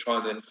to this and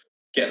trying to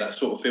get that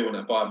sort of feel and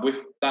that vibe.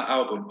 With that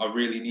album, I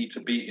really need to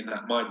be in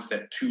that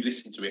mindset to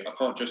listen to it. I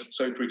can't just,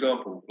 so for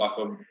example, like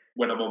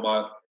when I'm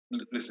on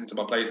listening to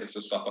my playlist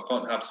and stuff, I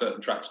can't have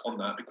certain tracks on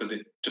that because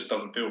it just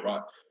doesn't feel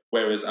right.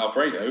 Whereas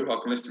Alfredo, I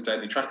can listen to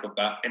any track of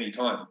that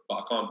anytime, but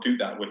I can't do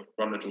that with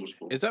Run the Jewels.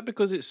 Is that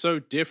because it's so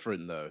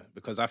different though?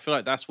 Because I feel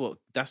like that's what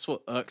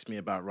irks me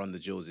about Run the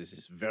Jewels is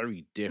it's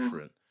very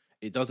different.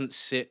 It doesn't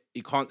sit.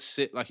 You can't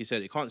sit like you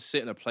said. It can't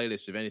sit in a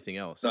playlist with anything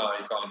else. No,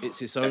 you can't.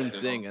 It's its own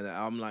thing, and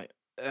I'm like,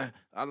 I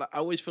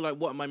always feel like,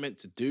 what am I meant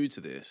to do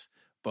to this?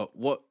 But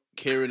what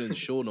Kieran and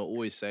Sean are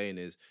always saying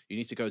is, you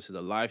need to go to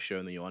the live show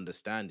and then you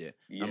understand it.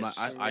 Yes. I'm like,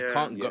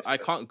 I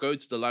can't go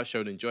to the live show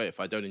and enjoy it if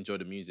I don't enjoy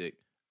the music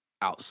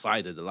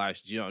outside of the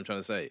live. Do you know what I'm trying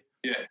to say?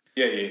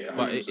 Yeah.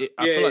 But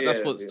I feel like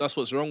that's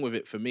what's wrong with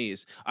it for me.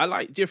 Is I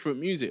like different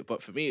music,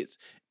 but for me,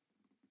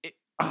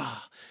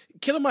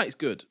 Killer Mike's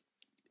good.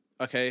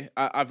 Okay,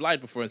 I've lied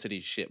before and said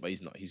he's shit, but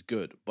he's not. He's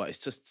good, but it's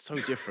just so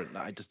different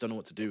that I just don't know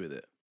what to do with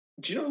it.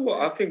 Do you know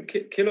what? I think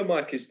Killer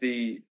Mike is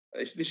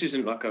this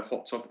isn't like a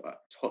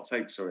hot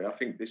take, sorry. I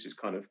think this is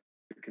kind of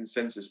the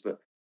consensus, but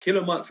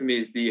Killer Mike for me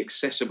is the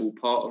accessible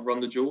part of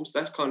Run the Jewels.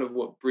 That's kind of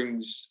what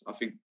brings, I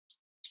think,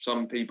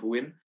 some people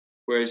in.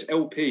 Whereas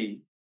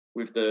LP,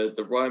 with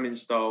the rhyming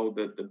style,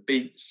 the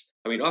beats,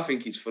 I mean, I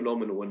think he's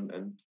phenomenal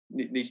and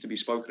needs to be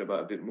spoken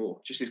about a bit more,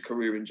 just his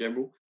career in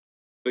general.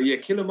 But yeah,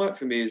 Killer Mike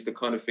for me is the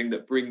kind of thing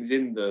that brings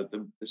in the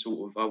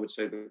sort of, I would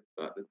say,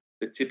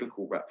 the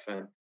typical rap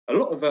fan. A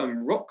lot of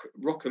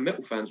rock and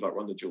metal fans like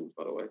Run the Jewels,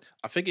 by the way.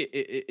 I think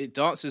it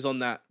dances on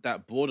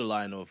that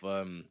borderline of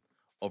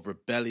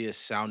rebellious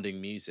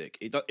sounding music.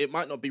 It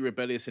might not be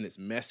rebellious in its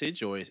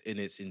message or in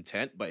its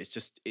intent, but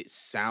it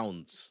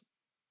sounds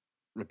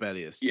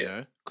rebellious, you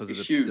know, because of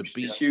the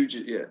beats. It's huge,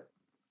 yeah.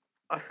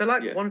 I feel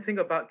like one thing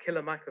about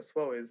Killer Mike as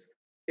well is,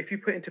 if you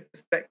put into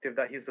perspective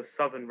that he's a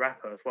Southern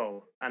rapper as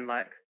well, and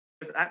like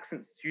his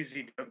accents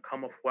usually don't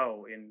come off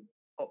well in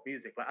pop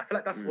music. Like I feel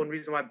like that's one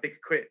reason why Big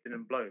Crit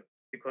didn't blow,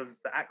 because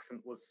the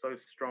accent was so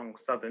strong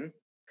Southern.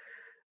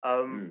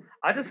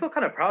 I just feel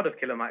kind of proud of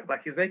Killer Mike.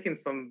 Like he's making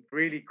some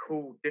really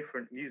cool,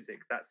 different music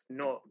that's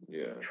not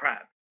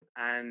trap,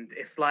 and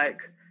it's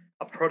like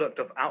a product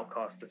of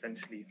Outkast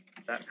essentially.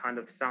 That kind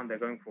of sound they're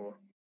going for.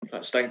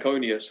 Like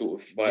Stankonia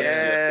sort of vibe.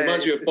 Yeah,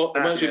 reminds you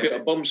a bit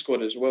of Bomb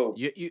Squad as well.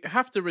 You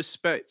have to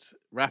respect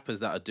rappers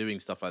that are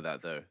doing stuff like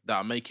that though, that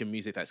are making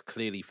music that's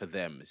clearly for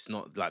them. It's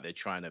not like they're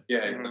trying to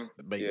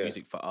make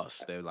music for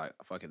us. They're like,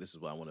 fuck it, this is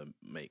what I want to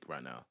make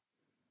right now.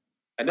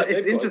 And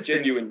it's interesting.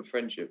 Genuine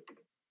friendship.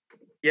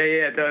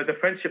 Yeah. The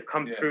friendship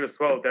comes through as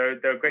well.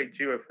 They're a great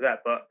duo for that.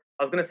 But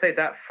I was gonna say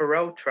that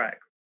Pharrell track,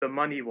 the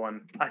Money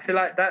one, I feel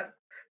like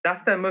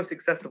that's their most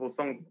accessible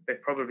song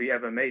they've probably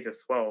ever made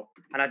as well.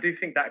 And I do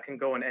think that can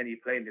go on any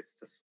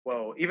playlist as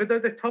well, even though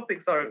the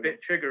topics are a bit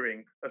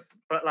triggering.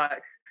 But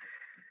like,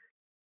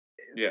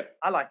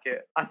 I like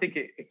it. I think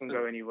it can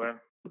go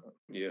anywhere.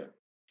 Yeah.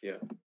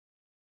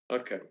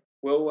 Okay.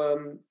 Well,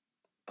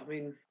 I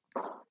mean,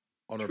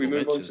 should we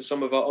move on to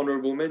some of our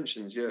honourable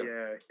mentions?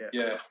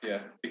 Yeah.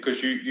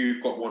 Because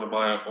you've got one of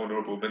my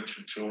honourable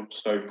mentions, Sean,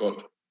 Stove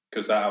God,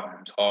 because that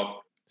album's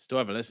hard. Still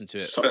haven't listened to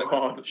it. So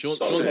hard. Sean's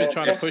been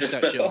trying to push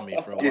that shit on me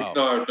for a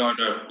while.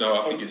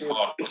 No. I think it's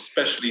hard,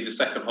 especially the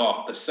second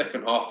half. The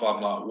second half,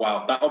 I'm like,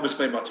 wow, that almost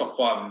made my top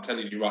 5. I'm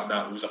telling you right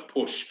now, it was a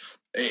push.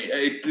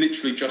 It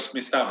literally just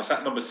missed out. It's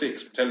at number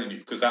 6. I'm telling you,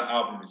 because that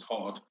album is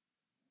hard.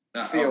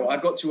 I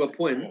got to a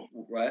point,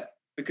 right?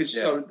 Because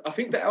so I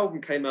think the album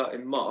came out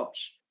in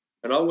March,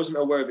 and I wasn't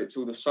aware of it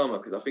till the summer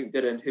because I think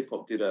Dead End Hip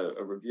Hop did a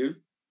review.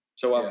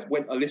 So I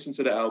listened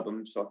to the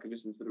album so I could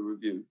listen to the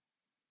review,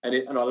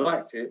 and I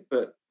liked it,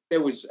 but. There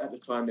was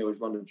Run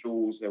the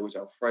Jewels, there was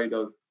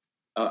Alfredo.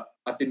 I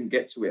didn't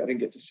get to it. I didn't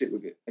get to sit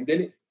with it. And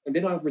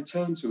then I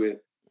returned to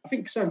it. I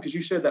think, Sam, because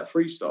you shared that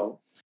freestyle,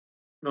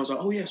 and I was like,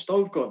 oh yeah,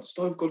 Stove God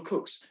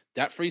Cooks.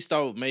 That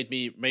freestyle made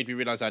me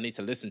realize I need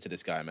to listen to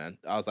this guy, man.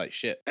 I was like,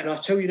 shit. And I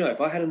tell you now,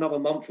 if I had another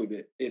month with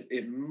it,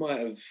 it might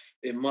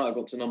have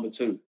got to number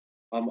 2.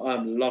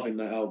 I'm loving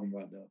that album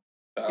right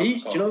now. Do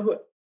you know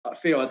what I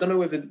feel? I don't know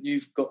whether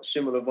you've got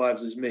similar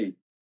vibes as me.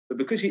 But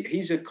because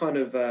he's a kind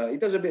of he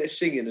does a bit of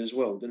singing as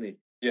well, doesn't he?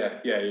 Yeah.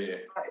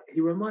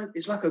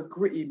 It's like a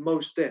gritty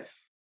Mos Def,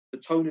 the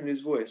tone in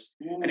his voice,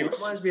 and he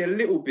reminds me a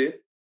little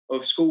bit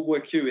of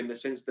Schoolboy Q in the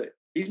sense that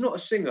he's not a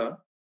singer,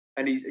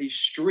 and he's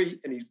street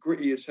and he's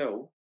gritty as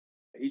hell.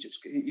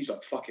 He's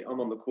like, fuck it,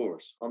 I'm on the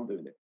chorus, I'm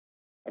doing it,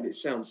 and it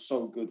sounds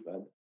so good,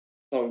 man,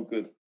 so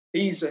good.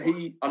 I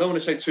don't want to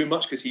say too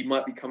much because he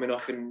might be coming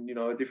up in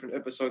a different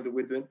episode that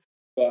we're doing,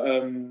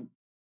 but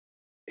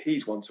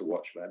he's one to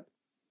watch, man.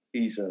 Do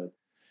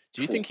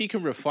you think he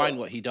can refine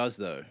what he does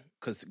though?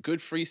 Because good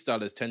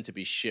freestylers tend to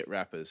be shit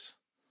rappers.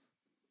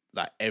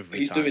 Like every time.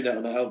 He's doing that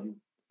on the album.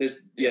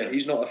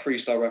 He's not a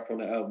freestyle rapper on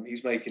the album.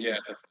 He's making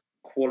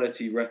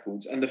quality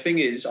records. And the thing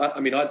is, I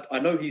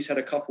know he's had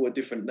a couple of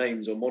different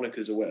names or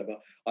monikers or whatever.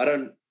 I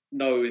don't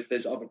know if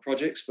there's other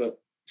projects, but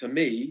to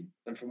me,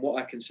 and from what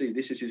I can see,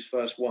 this is his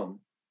first one.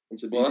 And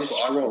to be this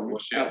strong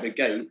out the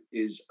gate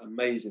is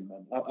amazing,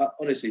 man. I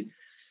honestly...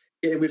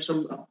 Yeah, with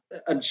some,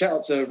 and shout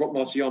out to Rock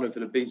Marciano for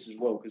the beats as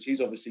well, because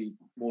he's obviously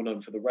more known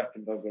for the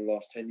rapping over the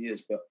last 10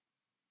 years, but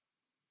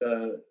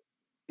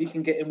he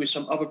can get in with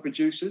some other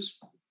producers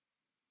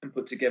and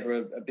put together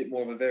a bit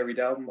more of a varied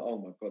album. Oh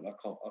my god, I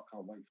can't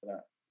wait for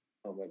that.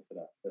 Can't wait for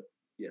that. But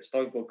yeah,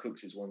 Stone Cold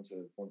Cooks is one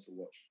to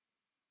watch.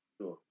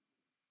 Sure.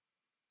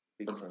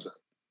 Big time.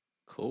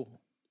 Cool.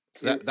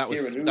 So that was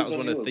Kieran, who that was was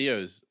on one of yours?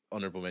 Theo's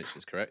honourable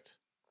mentions, correct?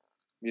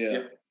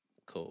 Yeah.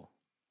 Cool.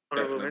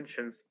 Honorable Definitely.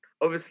 mentions.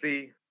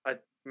 Obviously, I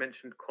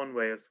mentioned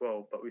Conway as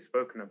well, but we've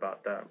spoken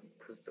about that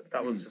because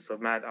that was just a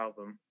mad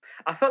album.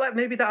 I felt like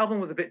maybe that album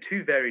was a bit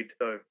too varied,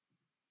 though.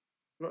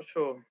 I'm not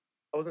sure.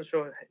 I wasn't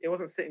sure. It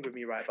wasn't sitting with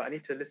me right, but I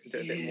need to listen to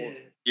it a bit more.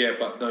 Yeah,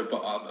 but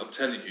I'm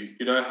telling you,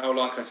 you know how,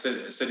 like I said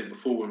it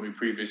before when we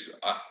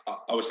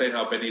I was saying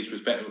how Benny's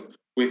was better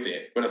with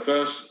it. When I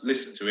first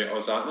listened to it, I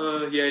was like,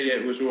 yeah,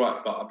 it was all right.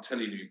 But I'm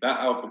telling you, that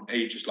album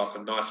ages like a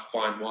nice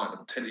fine wine.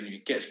 I'm telling you,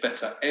 it gets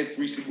better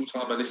every single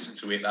time I listen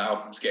to it. That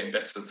album's getting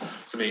better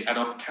to me, and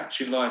I'm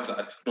catching lines that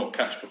I did not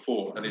catch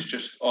before, and it's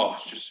just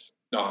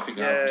no. I think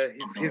that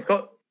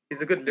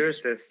he's a good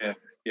lyricist.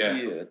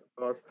 Yeah.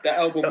 That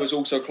album was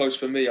also close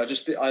for me. I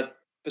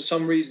for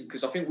some reason,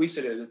 because I think we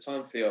said it at the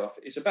time, Theo,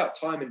 it's about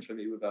timing for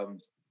me with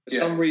albums. For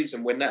some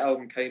reason, when that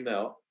album came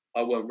out,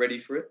 I weren't ready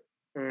for it.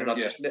 And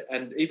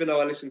and even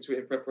though I listened to it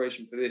in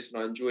preparation for this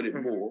and I enjoyed it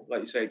more,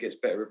 like you say, it gets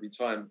better every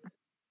time.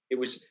 It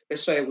was,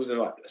 let's say it was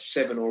like a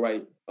 7 or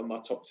 8 on my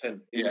top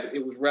 10.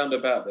 It was round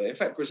about there. In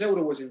fact,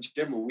 Griselda was in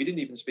general. We didn't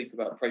even speak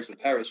about Praise for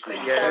Paris.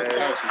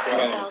 Griselda.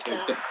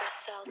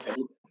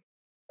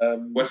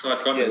 West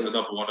Side Gun is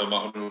another one of my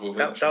honourable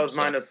mentions. That was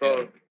mine as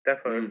well,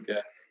 definitely.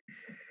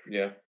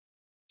 Yeah.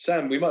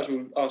 Sam, we might as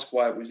well ask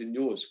why it was in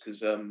yours,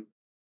 because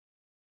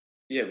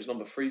it was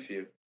number 3 for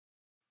you.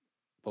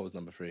 What was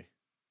number 3?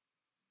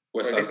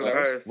 West Side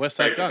Gun. West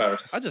Side Gun.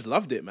 I just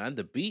loved it, man.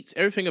 The beats,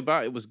 everything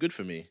about it was good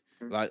for me.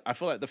 Like, I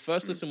feel like the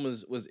first listen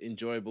was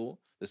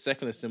enjoyable. The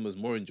second listen was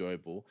more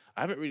enjoyable.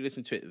 I haven't really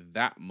listened to it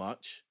that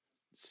much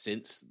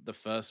since the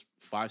first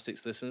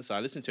 5-6 listens. So I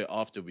listened to it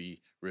after we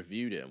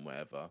reviewed it and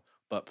whatever.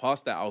 But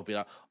past that, I'll be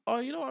like, oh,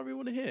 you know what I really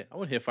want to hear? I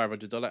want to hear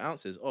 $500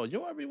 Ounces. Oh, you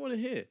know what I really want to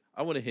hear?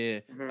 I want to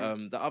hear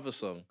the other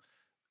song.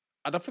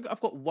 And I think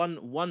I've got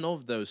one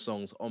of those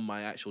songs on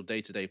my actual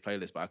day-to-day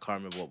playlist, but I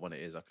can't remember what one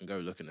it is. I can go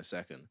look in a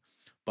second.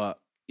 But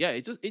yeah,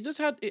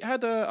 it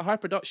had a high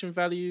production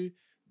value.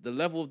 The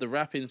level of the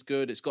rapping's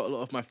good. It's got a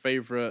lot of my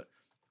favorite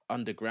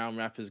underground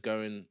rappers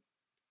going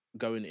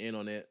in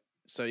on it.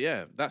 So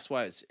yeah, that's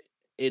why it's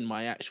in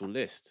my actual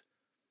list.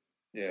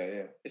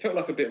 Yeah. It felt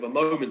like a bit of a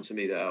moment to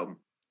me, that album.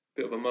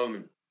 Bit of a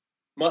moment.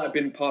 Might have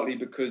been partly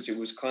because it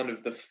was kind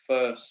of the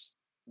first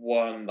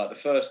one, like the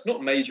first,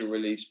 not major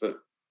release, but,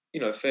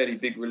 fairly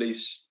big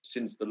release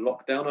since the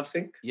lockdown, I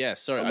think. Yeah,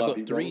 sorry, I got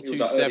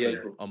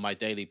 327 on my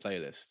daily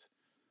playlist.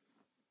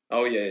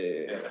 Oh,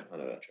 yeah. I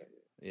know that track.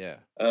 Yeah.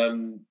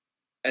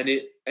 And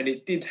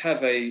it did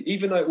have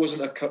even though it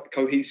wasn't a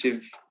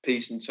cohesive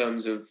piece in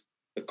terms of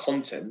the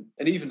content,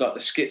 and even like the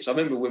skits. I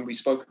remember when we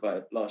spoke about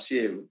it last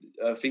year,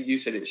 I think you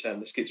said it, Sam,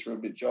 the skits were a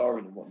bit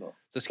jarring and whatnot.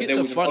 The skits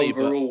are funny,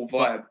 overall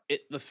vibe. But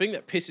the thing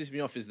that pisses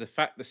me off is the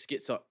fact the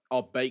skits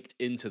are baked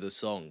into the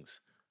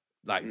songs.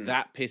 Like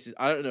that pisses.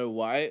 I don't know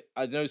why.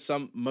 I know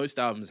most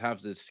albums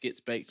have the skits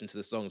baked into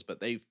the songs,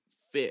 but they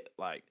fit.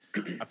 Like,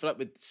 I feel like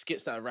with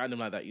skits that are random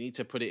like that, you need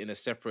to put it in a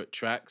separate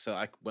track.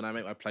 So when I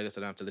make my playlist,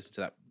 I don't have to listen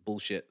to that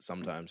bullshit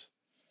sometimes.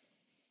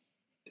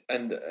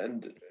 And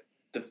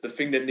the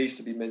thing that needs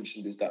to be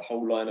mentioned is that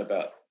whole line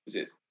about, was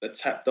it the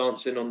tap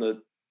dancing on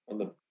the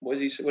what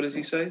does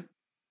he say?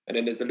 And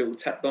then there's the little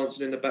tap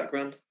dancing in the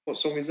background. What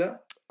song is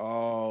that?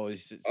 Oh, he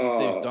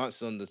was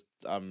dancing on the.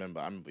 I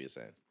remember what you're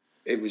saying.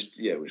 It was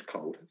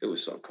cold. It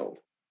was so cold.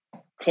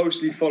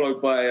 Closely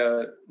followed by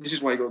this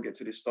is why you got to get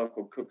to this Stone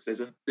Cold Cooks. There's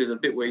a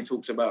bit where he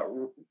talks about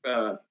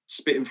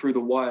spitting through the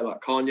wire like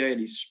Kanye, and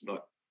he's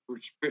like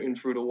spitting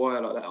through the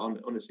wire like that.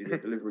 Honestly, the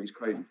delivery is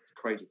crazy. It's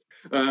crazy.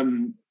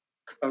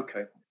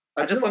 Okay.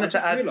 I just wanted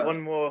to add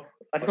one more.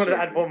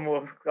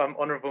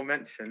 Honourable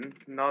mention.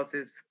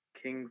 Nas's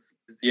King's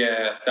Disease.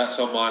 Yeah, that's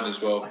on mine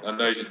as well. I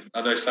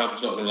know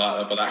Sam's not gonna like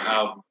that, but that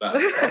album.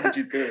 How did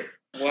you do it?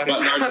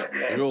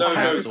 You're all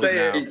cancelled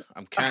now.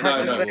 I'm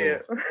cancelling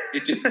it.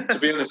 To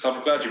be honest,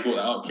 I'm glad you brought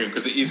that up, Kieran,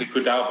 because it is a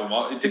good album.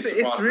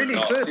 It's really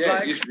good.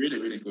 Yeah, it is really,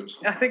 really good.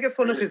 I think it's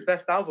one of his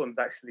best albums,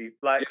 actually.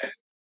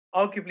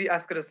 Arguably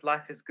as good as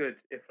Life is Good,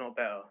 if not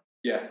better.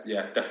 Yeah,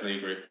 definitely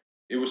agree.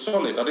 It was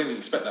solid. I didn't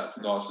expect that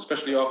from Nas,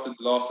 especially after the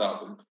last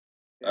album,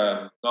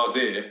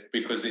 Nasir,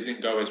 because it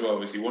didn't go as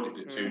well as he wanted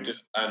it to.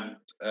 And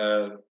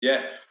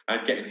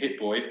and getting Hit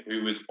Boy,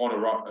 who was on a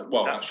run.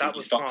 Well, that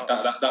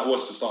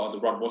was the start of the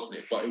run, wasn't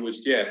it? But it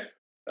was, it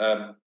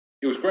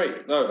was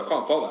great. No, I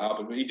can't fault that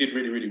album. He did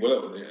really, really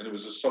well on it, and it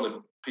was a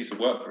solid piece of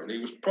work. Really,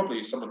 it was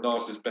probably some of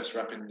Nas's best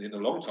rapping in a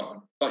long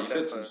time. Like you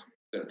said,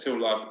 since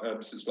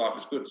Life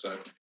is Good. So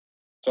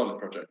solid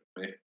project for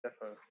me.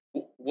 Definitely.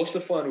 What's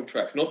the final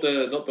track? Not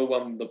the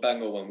one, the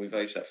banger one with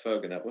A$AP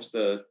Ferg. What's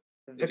the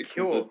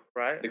Cure,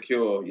 right? The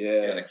Cure,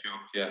 yeah. The Cure,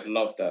 yeah.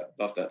 Love that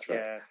track.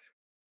 Yeah.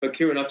 But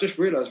Kieran, I've just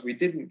realised we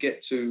didn't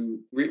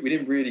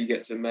really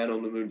get to Man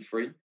on the Moon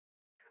 3.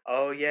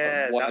 Oh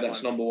yeah, why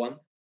that's number 1?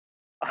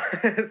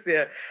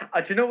 Yeah.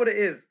 Do you know what it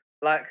is?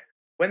 Like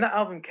when that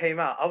album came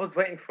out, I was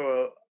waiting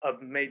for a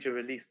major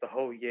release the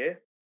whole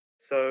year.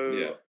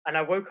 So, and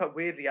I woke up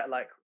weirdly at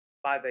like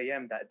 5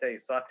 a.m. that day.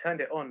 So I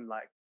turned it on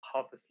like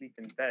half asleep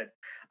in bed.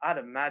 I had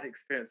a mad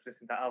experience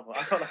listening to that album.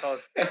 I felt like I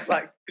was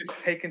like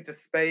taken to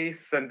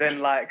space and then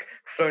like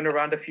flown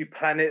around a few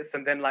planets,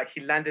 and then like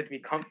he landed me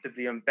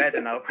comfortably in bed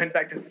and I went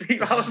back to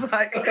sleep. I was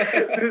like,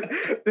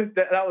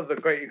 that was a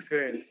great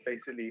experience,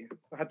 basically.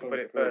 I had to put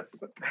it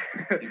first.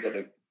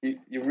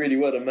 You really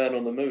were the man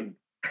on the moon.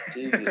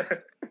 Jesus.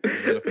 It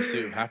was in a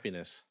pursuit of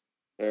happiness.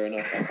 Fair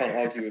enough. I can't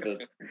argue with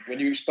it. When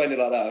you explain it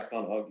like that, I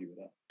can't argue with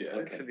that. Yeah,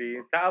 okay. Actually,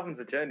 that album's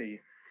a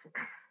journey.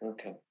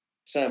 Okay.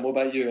 Sam, what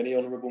about you? Any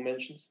honourable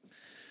mentions?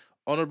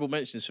 Honourable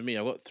mentions for me,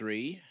 I've got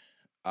 3.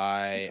 We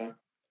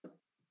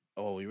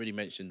already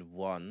mentioned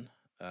one.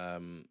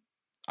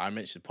 I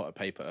mentioned Potter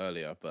Paper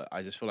earlier, but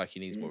I just feel like he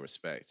needs more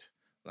respect.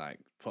 Like,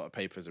 Potter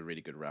Paper is a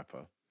really good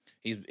rapper.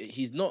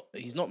 He's not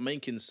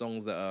making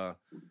songs that are,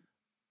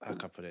 how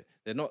can I put it?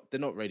 They're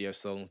not radio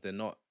songs, they're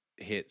not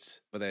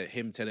hits, but they're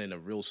him telling a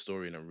real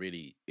story in a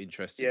really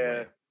interesting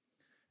way.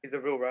 He's a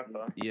real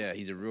rapper. Yeah,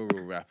 he's a real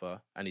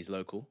rapper, and he's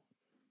local.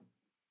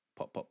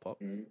 Pop.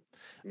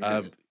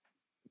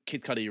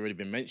 Kid Cudi already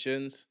been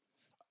mentioned,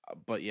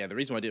 but yeah, the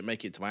reason why I didn't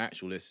make it to my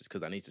actual list is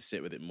because I need to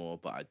sit with it more,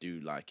 but I do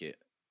like it.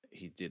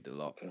 He did a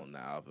lot on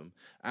that album,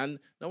 and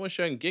no one's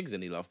showing Giggs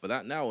any love, but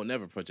that Now or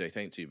Never project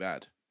ain't too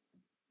bad.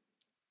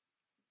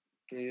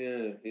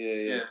 Yeah.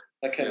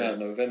 That came out in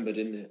November,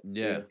 didn't it?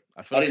 Yeah.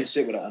 I didn't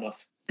sit with that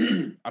enough.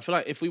 I feel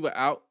like if we were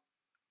out,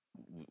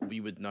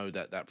 we would know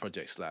that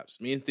project slaps.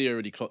 Me and Theo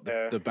already clocked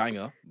the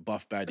banger,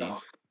 Buff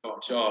Baddies. Oh,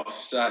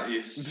 Josh, that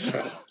is...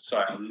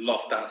 Sorry, I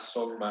love that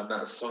song, man.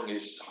 That song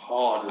is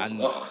hard as...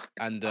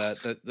 And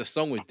the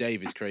song with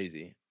Dave is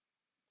crazy.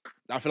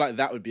 I feel like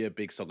that would be a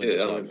big song in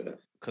the club,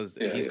 because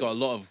he's got a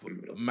lot of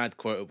mad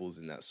quotables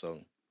in that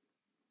song.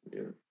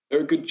 Yeah.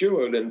 They're a good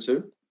duo, them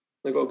two.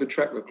 They've got a good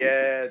track record.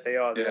 Yeah, they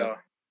are.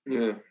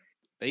 Yeah.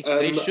 They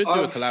should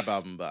do a collab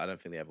album, but I don't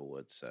think they ever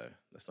would, so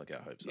let's not get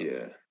our hopes up.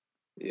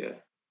 Yeah.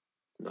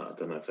 No, I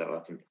don't know if that'll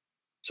happen.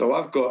 So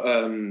I've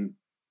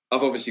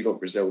obviously got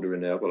Griselda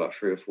in there. I've got like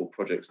 3 or 4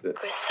 projects that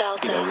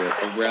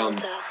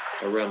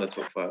around the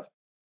top 5.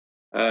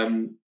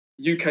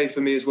 UK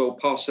for me as well.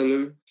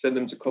 Parcelu, Send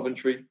Them to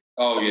Coventry.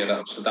 Oh yeah,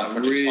 that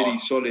project's really hard.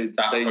 solid.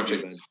 That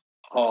project's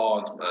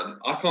hard, man.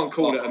 I can't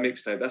call it a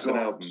mixtape. That's an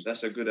album.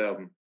 That's a good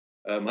album.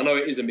 I know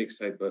it is a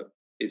mixtape, but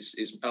it's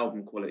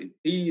album quality.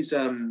 He's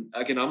again,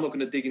 I'm not going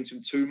to dig into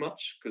him too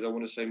much because I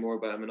want to say more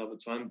about him another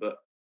time. But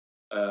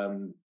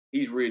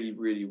he's really,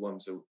 really one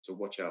to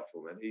watch out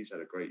for, man. He's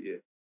had a great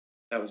year.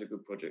 That was a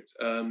good project.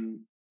 I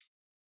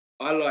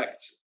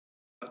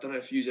don't know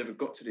if you've ever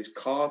got to this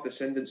car,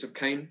 Descendants of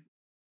Cain.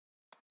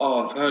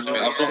 Oh, I've heard of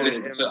it. I've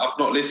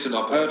not listened.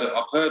 I've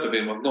heard of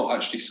him. I've not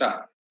actually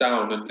sat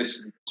down and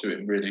listened to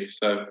him really.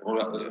 So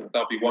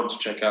that'll be one to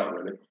check out,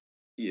 really.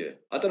 Yeah,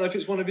 I don't know if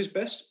it's one of his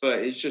best, but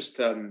it's just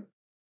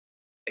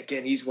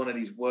again, he's one of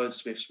these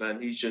wordsmiths, man.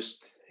 He's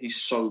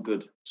so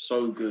good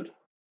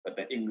at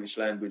the English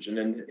language, and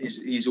then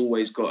he's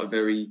always got a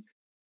very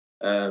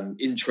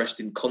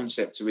interesting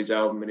concept to his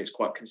album, and it's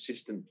quite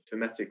consistent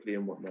thematically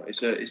and whatnot.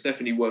 It's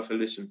definitely worth a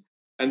listen.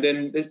 And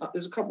then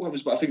there's a couple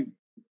others, but I think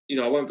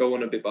I won't go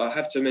on a bit, but I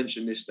have to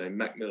mention this name,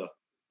 Mac Miller.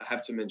 I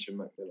have to mention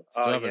Mac Miller.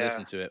 Still haven't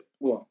listened to it.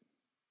 What?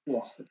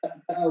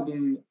 That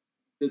album.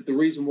 The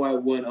reason why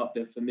it weren't up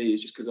there for me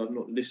is just because I've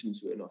not listened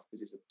to it enough,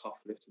 because it's a tough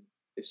listen.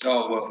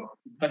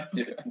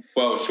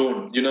 Well,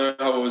 Sean, you know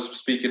how I was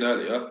speaking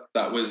earlier?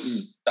 That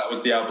was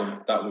the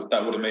album that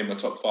would have made my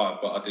top 5,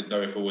 but I didn't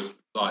know if it was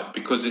like,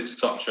 because it's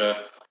such a.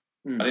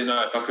 I didn't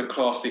know if I could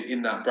class it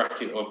in that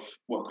bracket of,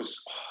 well, because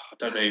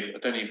I don't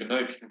even know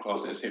if you can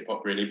class it as hip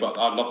hop really, but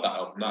I love that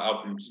album. That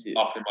album's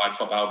up in my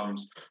top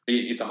albums.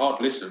 It's a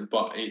hard listen,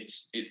 but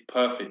it's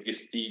perfect.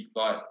 It's the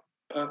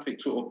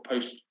perfect sort of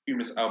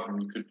posthumous album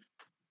you could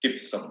give to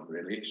someone,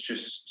 really. It's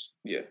just...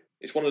 Yeah,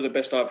 it's one of the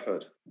best I've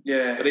heard.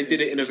 Yeah. But they did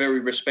it in a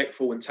very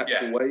respectful and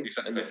tactful way.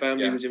 Exactly. And the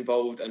family was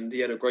involved, and he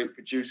had a great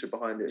producer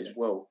behind it as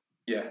well.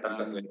 Yeah,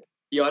 exactly.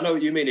 Yeah, I know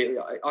what you mean.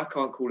 I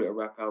can't call it a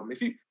rap album.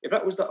 If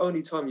that was the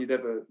only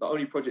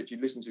project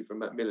you'd listen to from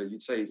Mac Miller,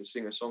 you'd say he's a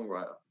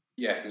singer-songwriter.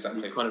 Yeah,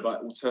 exactly. He's kind of like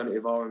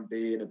alternative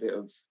R&B and a bit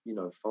of,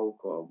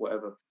 folk or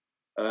whatever.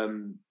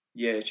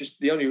 Yeah, it's just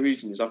the only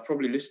reason is I've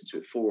probably listened to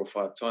it 4 or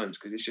 5 times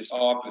because it's just.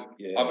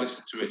 I've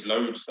listened to it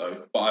loads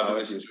though, but I haven't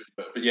listened to it.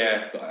 But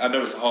yeah, I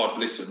know it's a hard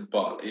listen,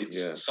 but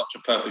it's such a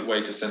perfect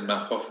way to send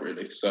Mac off,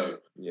 really. So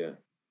yeah.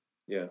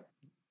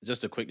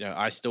 Just a quick note: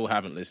 I still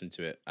haven't listened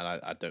to it, and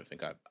I don't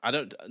think I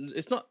don't.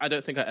 It's not. I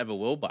don't think I ever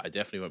will, but I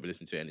definitely won't be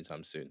listening to it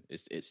anytime soon.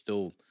 It's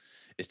still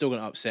going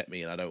to upset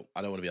me, and I don't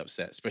want to be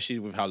upset, especially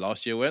with how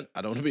last year went.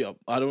 I don't want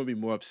to be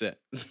more upset.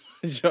 Do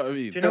you know what I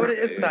mean? Do you know what it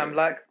is, Sam?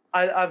 Like,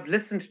 I've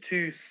listened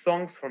to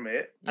songs from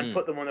it and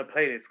put them on a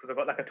playlist because I've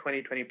got like a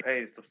 2020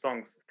 playlist of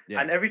songs.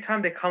 Yeah. And every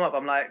time they come up,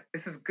 I'm like,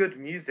 this is good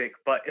music,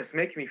 but it's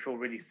making me feel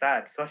really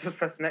sad. So I just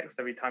press next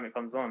every time it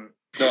comes on.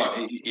 No,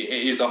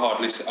 it is a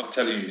hard listen. I'm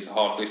telling you, it's a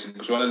hard listen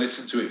because when I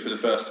listened to it for the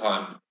first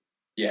time,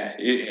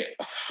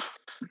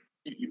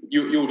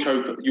 you'll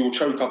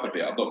choke up a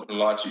bit. I'm not going to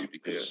lie to you,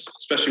 because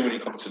especially when you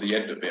come to the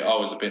end of it, I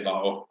was a bit like,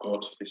 oh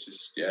god, this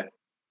is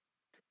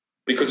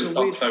because it's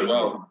done so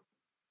well.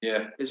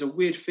 Yeah, there's a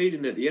weird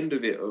feeling at the end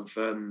of it of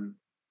I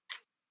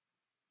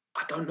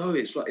don't know.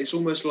 It's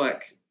almost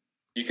like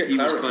you get he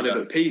was kind of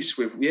at peace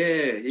with.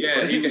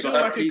 Does it feel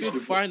like a good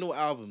final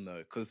album though?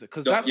 Because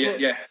that's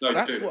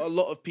what a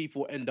lot of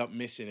people end up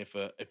missing if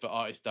an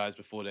artist dies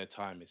before their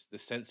time. Is the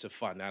sense of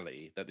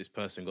finality that this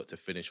person got to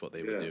finish what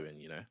they were doing.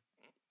 You know,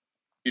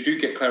 you do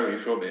get clarity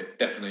from it.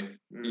 Definitely,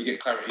 you get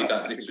clarity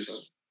that this is. So.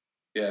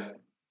 Yeah.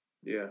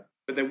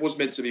 But there was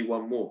meant to be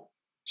one more.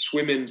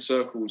 Swim in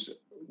Circles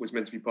was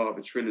meant to be part of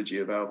a trilogy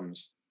of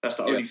albums. That's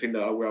the only thing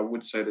where I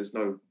would say there's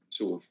no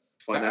sort of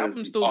finality. That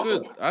album's still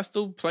good. I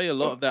still play a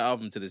lot of that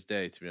album to this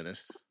day, to be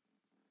honest.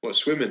 What,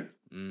 Swimming?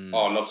 Oh,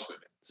 I love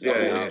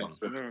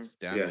Swimming.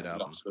 Damn good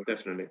album.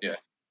 Definitely. Yeah.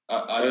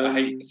 I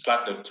hate the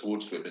slander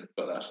towards Swimming,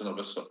 but that's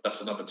another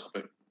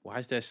topic. Why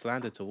is there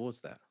slander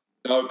towards that?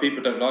 No,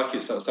 people don't like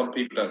it. So some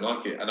people don't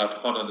like it, and I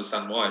can't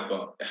understand why.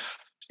 But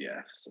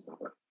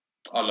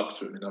I love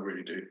Swimming. I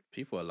really do.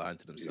 People are lying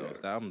to themselves.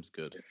 The album's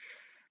good.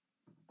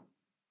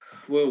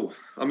 Well,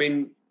 I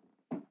mean,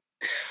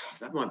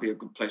 that might be a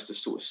good place to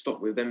sort of stop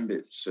with them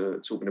bits,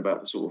 talking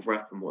about the sort of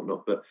rap and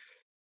whatnot. But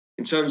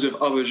in terms of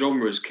other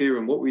genres,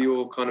 Kieran, what were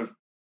your kind of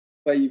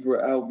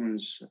favourite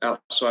albums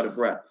outside of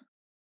rap?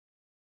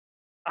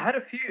 I had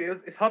a few.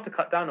 It's hard to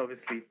cut down,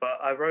 obviously, but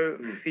I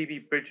wrote Phoebe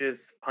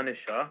Bridgers'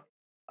 Punisher.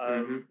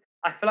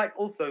 I feel like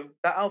also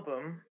that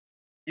album,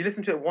 you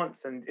listen to it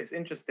once and it's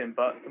interesting,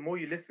 but the more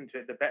you listen to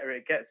it, the better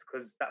it gets,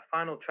 because that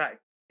final track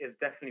is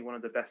definitely one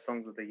of the best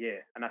songs of the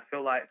year. And I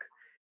feel like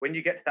when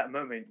you get to that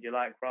moment, you're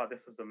like, wow,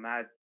 this was a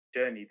mad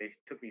journey they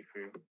took me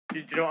through. Do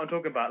you know what I'm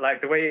talking about?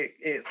 Like the way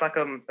it's like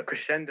a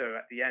crescendo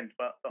at the end,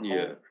 but the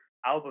whole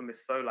album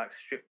is so like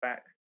stripped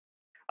back.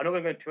 I'm not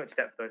going to go into too much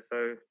depth though.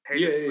 So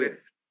Taylor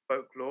Swift,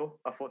 Folklore,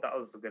 I thought that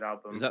was a good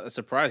album. Is that the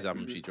surprise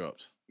album she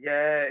dropped?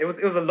 Yeah, it was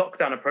a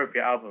lockdown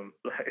appropriate album.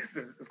 Like,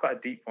 it's quite a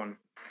deep one.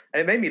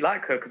 And it made me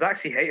like her because I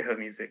actually hate her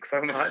music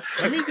so much.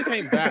 Her music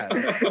ain't bad.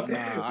 I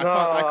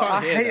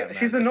can't hear that, man.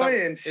 She's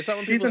annoying. It's like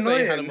when people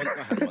say Hannah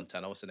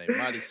Montana, what's her name?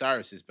 Miley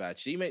Cyrus is bad.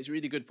 She makes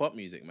really good pop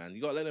music, man.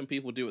 You got to let them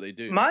people do what they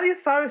do. Miley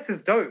Cyrus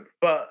is dope,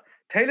 but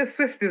Taylor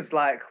Swift is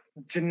like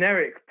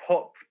generic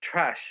pop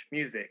trash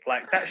music.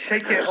 Like that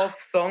Shake It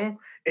Off song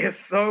is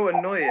so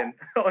annoying.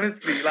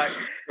 Honestly, like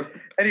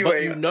anyway.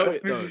 But you know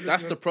it though.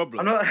 That's the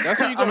problem. That's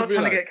what you got to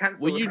realize.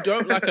 When you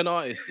don't like an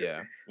artist,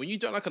 when you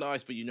don't like an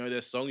artist but you know their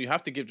song, you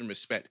have to give them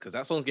respect, because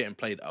that song's getting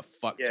played a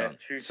fuck ton.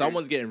 True.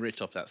 Someone's getting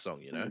rich off that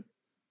song, you know.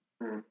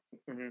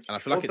 And I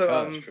feel like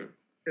also, it's her.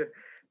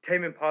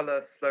 Tame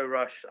Impala, Slow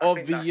Rush.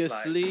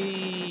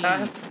 Obviously,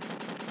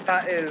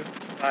 that is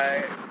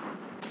like.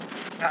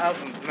 That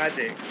album's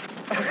magic.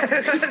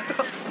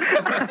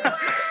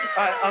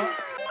 I'm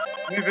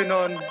moving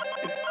on.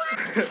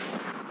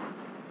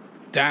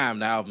 Damn,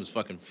 that album's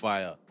fucking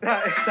fire.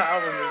 That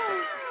album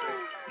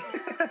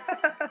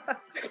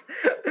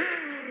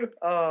is.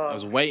 I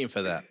was waiting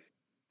for that.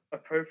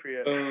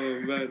 Appropriate. Oh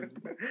man,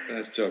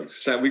 that's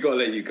jokes. Sam, we gotta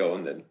let you go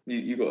on then.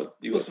 You got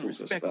some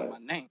respect on my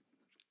name.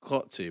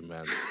 Got to,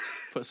 man.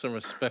 Put some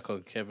respect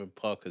on Kevin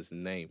Parker's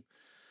name.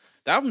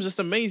 The album's just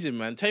amazing,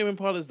 man. Tame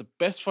Impala is the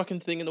best fucking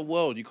thing in the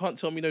world. You can't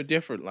tell me no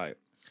different. Like,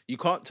 you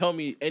can't tell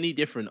me any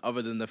different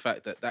other than the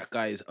fact that that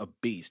guy is a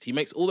beast. He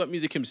makes all that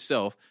music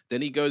himself.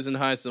 Then he goes and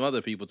hires some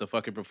other people to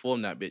fucking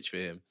perform that bitch for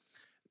him.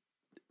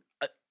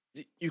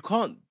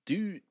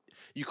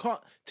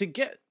 To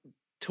get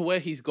to where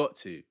he's got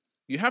to,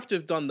 you have to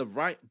have done the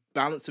right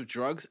balance of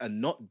drugs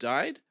and not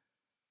died,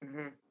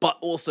 but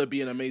also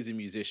be an amazing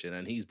musician.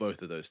 And he's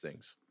both of those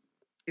things.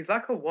 He's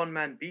like a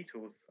one-man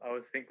Beatles, I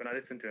always think when I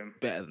listen to him.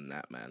 Better than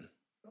that, man.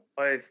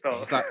 Oh,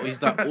 stop.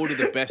 He's like all of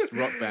the best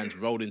rock bands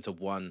rolled into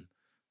one.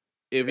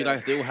 It'd be like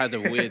if they all had a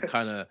weird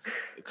kind of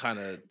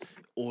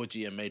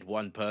orgy and made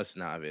one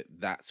person out of it.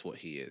 That's what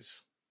he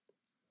is.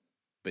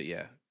 But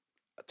yeah,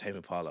 Tame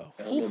Impala.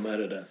 I'm not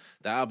mad at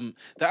that.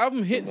 The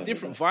album hits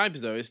different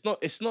vibes though.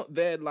 It's not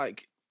there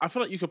like, I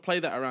feel like you could play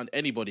that around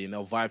anybody and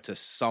they'll vibe to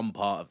some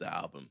part of the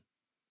album.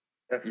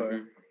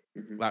 Definitely.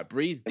 Like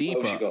Breathe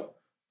Deeper.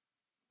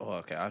 Oh,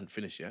 okay, I haven't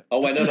finished yet.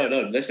 Oh, wait,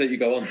 no. Let's let you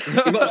go on.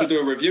 You might as well do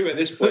a review at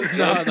this point.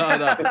 No.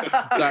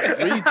 Like,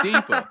 Breathe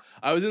Deeper.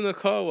 I was in the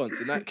car once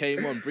and that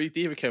came on. Breathe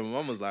Deeper came on.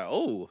 Mum was like,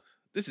 oh,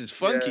 this is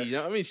funky. You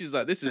know what I mean? She's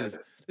like, this is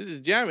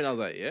jamming. I was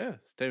like, yeah,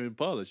 it's Tame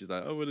Impala. She's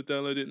like, I'm going to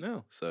download it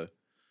now. So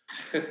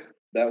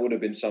that would have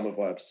been summer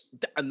vibes.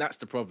 And that's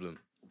the problem.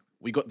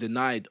 We got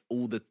denied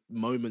all the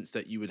moments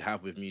that you would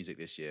have with music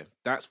this year.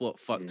 That's what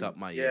fucked up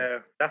my year. Yeah,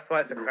 that's why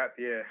it's a crap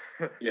year.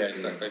 Yeah,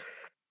 exactly.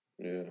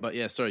 Yeah. But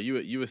yeah, sorry,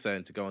 you were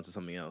saying to go on to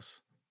something else.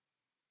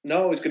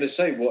 No, I was going to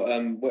say, what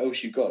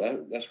else you got?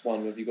 That's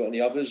one. Have you got any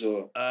others?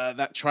 Or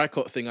that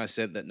Tricot thing I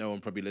sent that no one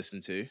probably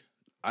listened to.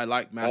 I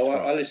like Math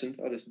Rock. I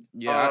listened.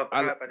 Yeah,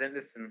 I didn't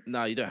listen.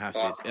 No, you don't have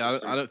to.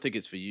 I don't think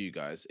it's for you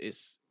guys.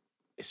 It's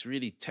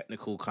really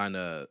technical kind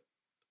of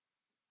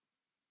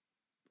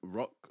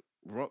rock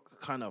rock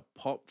kind of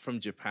pop from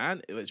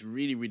Japan. It's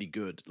really, really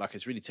good. Like,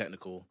 it's really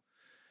technical,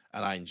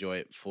 and I enjoy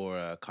it for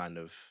a kind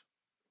of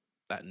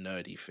that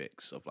nerdy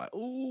fix of like,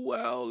 oh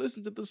well,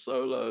 listen to the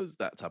solos,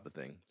 that type of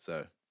thing.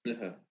 So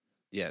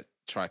yeah,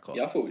 Tricot.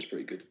 Yeah, I thought it was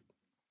pretty good.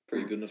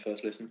 Pretty good in the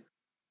first listen.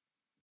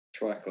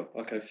 Tricot.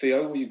 Okay,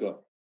 Theo, what you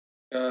got?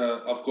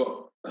 I've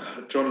got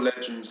John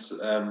Legend's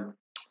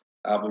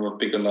album of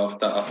Bigger Love.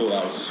 That I thought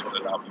that was a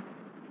solid album.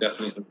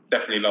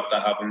 Definitely love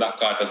that album. That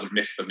guy doesn't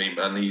miss for me,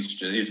 man.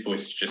 His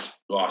voice is just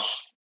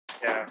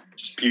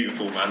just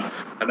beautiful, man.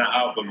 And that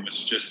album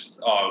was just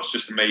it was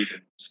just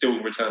amazing.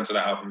 Still return to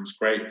that album was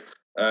great.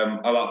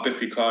 I like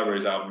Biffy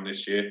Clyro's album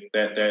this year.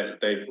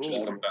 They've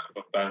just come back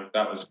with a bang.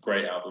 That was a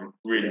great album.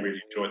 Really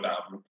enjoyed that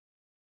album.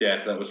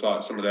 Yeah, that was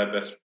like some of their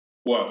best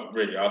work,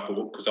 really, I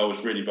thought, because I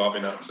was really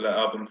vibing out to that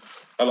album.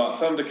 I like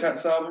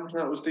Thundercats album.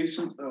 That was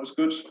decent. That was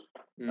good.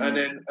 And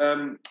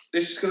then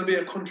this is going to be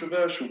a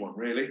controversial one,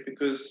 really,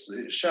 because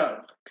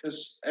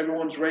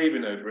everyone's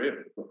raving over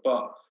it.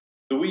 But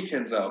The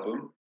Weeknd's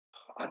album,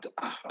 I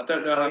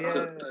don't know how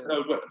to.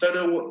 I don't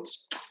know what.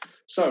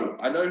 So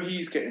I know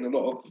he's getting a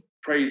lot of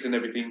praise and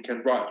everything,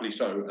 and rightfully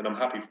so, and I'm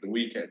happy for The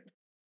Weeknd.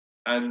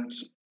 And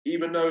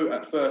even though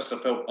at first I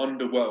felt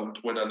underwhelmed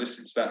when I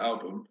listened to that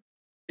album,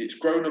 it's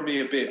grown on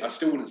me a bit. I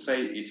still wouldn't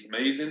say it's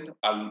amazing.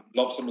 I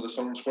love some of the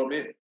songs from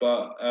it,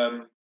 but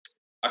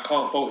I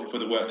can't fault him for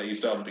the work that he's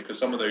done, because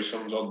some of those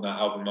songs on that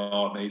album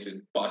are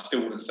amazing. But I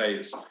still wouldn't say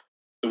it's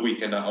The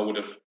Weeknd that I would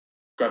have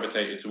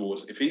gravitated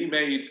towards. If he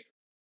made,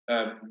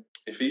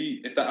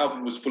 if that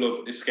album was full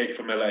of Escape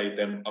from LA,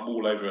 then I'm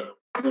all over it,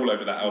 all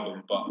over that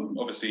album. But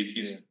obviously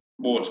he's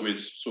more to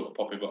his sort of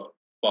popular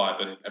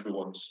vibe, and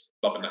everyone's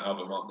loving that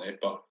album, aren't they?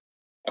 But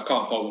I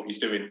can't fault what he's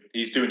doing.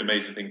 He's doing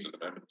amazing things at the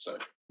moment. So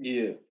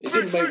yeah, it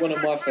didn't make one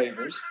of my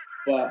favourites,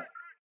 but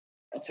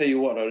I'll tell you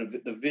what,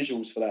 the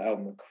visuals for that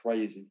album are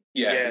crazy.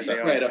 Yeah, he's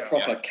created a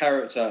proper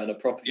character and a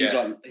proper.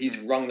 He's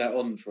rung that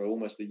on for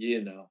almost a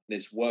year now, and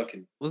it's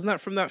working. Wasn't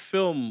that from that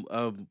film,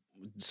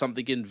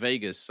 Something in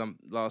Vegas?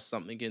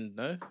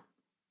 No?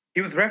 He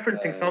was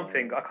referencing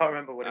something. I can't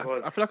remember what it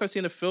was. I feel like I've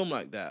seen a film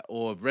like that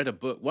or read a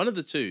book. One of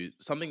the two.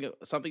 Something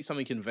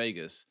in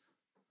Vegas,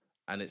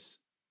 and it's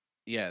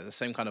the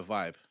same kind of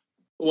vibe.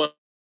 Well,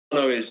 I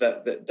know is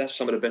that's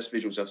some of the best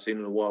visuals I've seen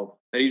in a while,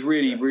 and he's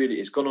really.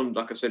 It's gone on,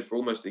 like I said, for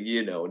almost a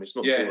year now, and it's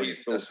not.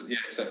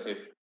 Exactly.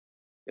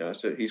 Yeah,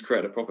 so he's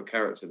created a proper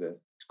character there.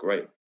 It's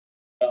great.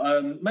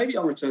 Maybe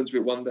I'll return to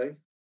it one day,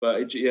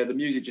 but the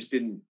music just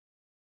didn't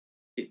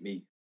hit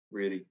me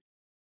really.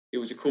 It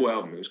was a cool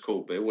album. It was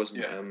cool, but it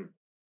wasn't.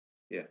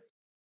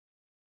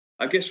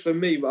 I guess for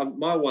me,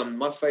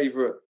 my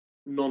favourite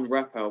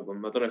non-rap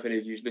album. I don't know if any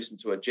of you listened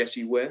to it.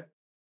 Jessie Ware.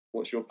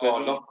 What's your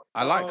pleasure?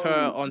 I like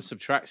her on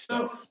Subtract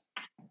stuff.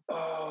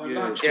 I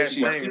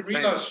didn't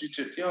realise you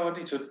did. Yeah, I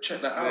need to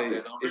check that out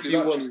then.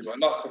 I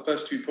like her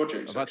first two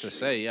projects. I'm about to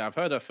say, I've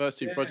heard her first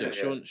two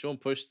projects. Sean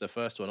pushed the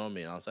first one on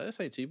me, and I was like,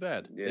 this ain't too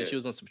bad. Yeah. Then she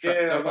was on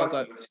Subtract stuff. I was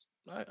like,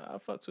 I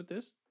fucked with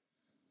this.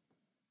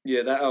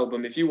 Yeah, that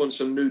album. If you want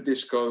some new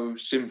disco,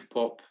 synth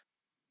pop,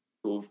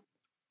 sort of.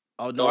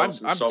 Oh no, I'm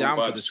down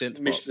for the synth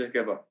pop. Mixed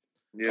together.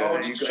 Yeah,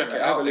 I need to check it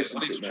out. I'll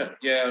listen to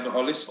it.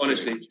 I'll listen.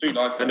 Honestly, to it.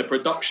 Like and the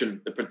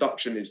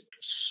production is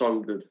so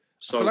good.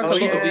 So I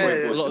feel like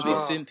a lot of these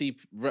synthy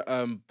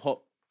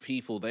pop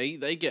people,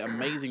 they get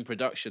amazing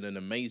production and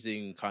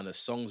amazing kind of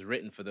songs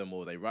written for them,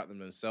 or they write them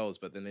themselves,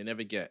 but then they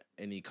never get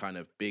any kind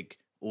of big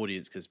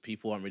audience because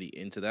people aren't really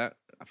into that.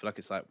 I feel like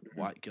it's like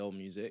white girl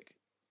music,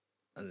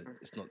 and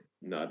it's not.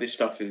 No, this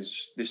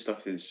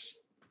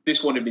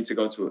wanted me to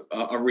go to.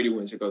 I really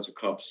wanted to go to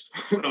clubs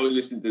when I was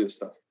listening to this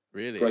stuff.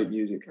 Really great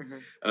music.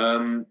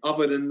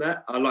 Other than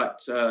that, I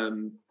liked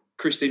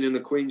Christine and the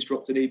Queens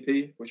dropped an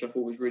EP, which I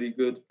thought was really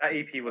good. That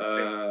EP was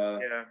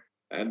sick. Yeah.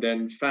 And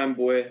then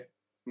Fanboy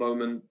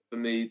moment for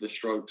me, The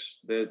Strokes.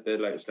 Their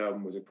latest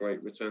album was a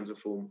great return to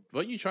form.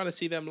 Weren't you trying to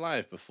see them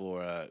live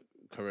before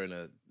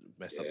Corona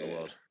messed up the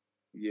world?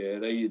 Yeah,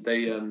 they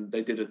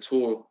did a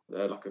tour,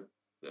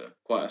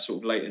 quite a sort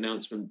of late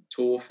announcement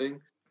tour thing.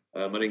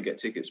 I didn't get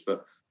tickets,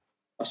 but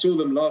I saw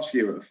them last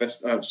year at a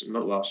festival.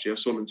 Not last year. I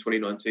saw them in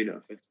 2019 at a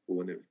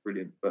festival, and it was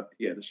brilliant. But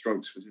yeah, The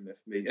Strokes was in there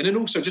for me. And then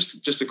also,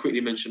 just to quickly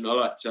mention, I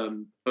liked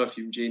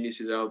Perfume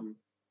Genius's album.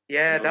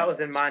 Yeah, that was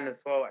in mine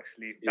as well.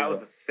 Actually, that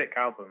was a sick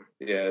album.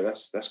 Yeah,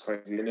 that's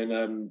crazy. And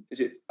then is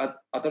it? I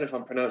don't know if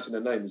I'm pronouncing the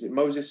name. Is it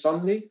Moses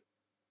Sumney? Is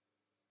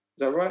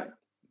that right?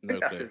 I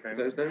think that's his name.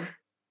 Is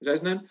that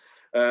his name?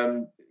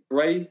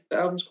 Grey. The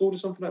album's called or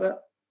something like that.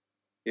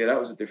 Yeah, that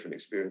was a different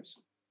experience.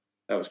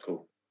 That was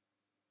cool.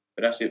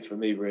 But that's it for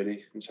me,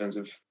 really, in terms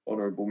of not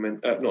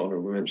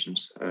honourable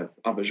mentions,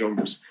 other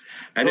genres.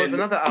 And there was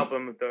another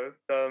album, though,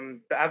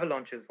 the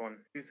Avalanches one.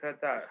 Who's heard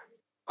that?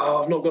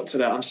 Oh, I've not got to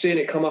that. I'm seeing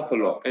it come up a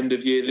lot, end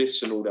of year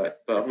lists and all that,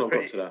 but I've not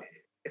got to that.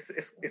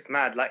 It's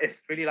mad. Like,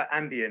 it's really like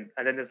ambient,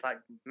 and then there's like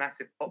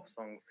massive pop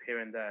songs here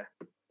and there.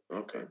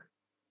 Okay,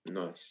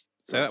 nice.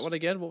 Say that one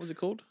again. What was it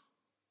called?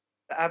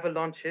 The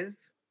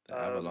Avalanches. The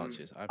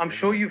Avalanches. I'm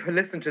sure you've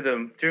listened to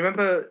them. Do you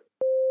remember?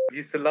 You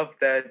used to love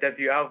their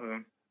debut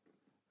album.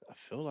 I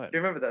feel like. Do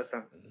you remember that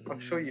song? I'm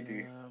sure you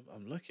do.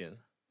 I'm looking.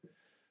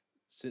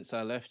 Since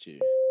I left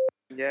you.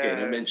 Yeah.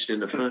 Getting a mention in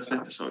the first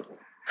episode.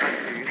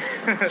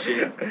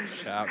 Shit.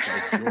 Shout out to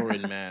the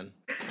drawing man.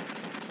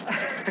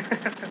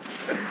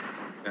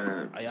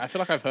 I feel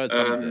like I've heard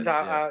some of this.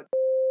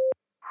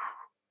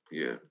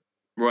 Yeah.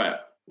 Right.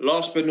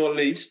 Last but not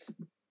least,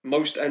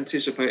 most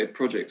anticipated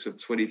projects of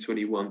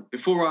 2021.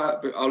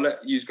 I'll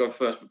let you go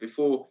first, but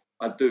before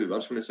I do, I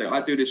just want to say I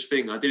do this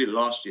thing. I did it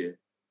last year.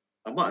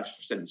 I might have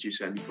sent it to you,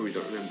 Sam. You probably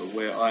don't remember.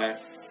 Where I.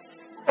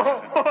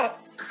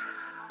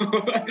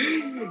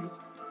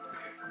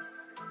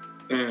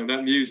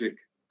 That music.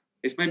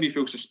 It's made me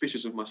feel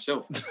suspicious of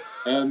myself.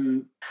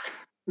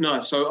 No,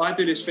 so I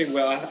do this thing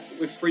where I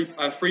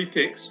have three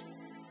picks.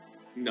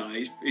 No,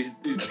 he's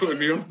putting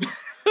me off.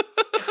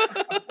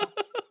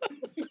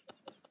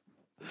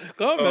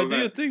 Go on,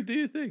 man. Do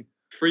your thing.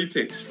 Three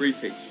picks.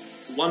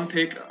 One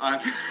pick,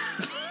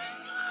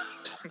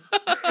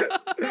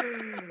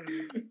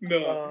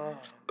 No.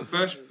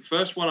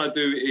 First one I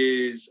do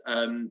is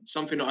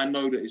something that I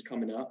know that is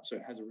coming out, so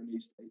it has a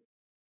release date.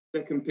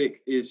 Second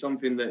pick is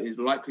something that is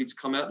likely to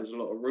come out. There's a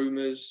lot of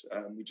rumours.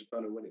 We just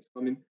don't know when it's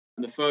coming.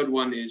 And the third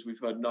one is we've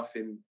heard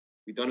nothing.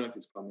 We don't know if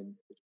it's coming.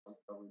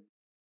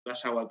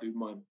 That's how I do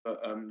mine.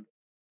 But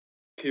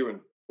Kieran,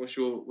 what's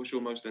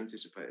your most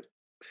anticipated?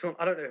 Sean,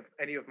 I don't know if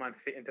any of mine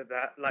fit into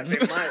that. Like they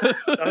might.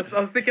 I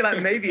was thinking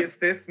like maybe it's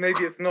this,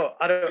 maybe it's not.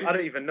 I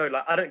don't even know.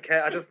 Like I don't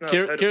care. I just know.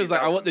 Kieran's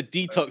like, I want the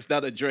detox now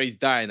that Dre's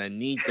dying. I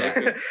need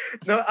that.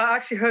 No, I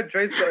actually heard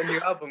Dre's got a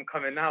new album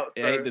coming out.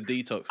 So it ain't the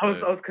detox.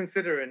 I was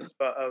considering,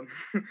 but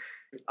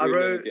I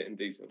wrote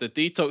the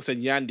detox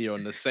and Yandy are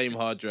on the same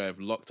hard drive,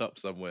 locked up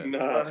somewhere. No,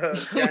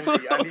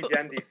 Yandy. I need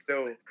Yandy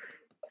still.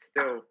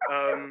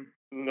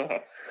 No,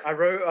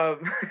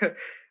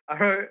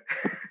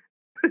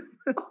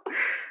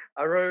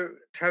 I wrote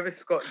Travis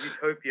Scott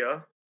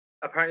Utopia.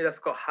 Apparently that's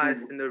got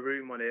Highest in the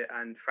Room on it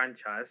and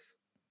Franchise.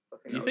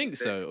 Do you think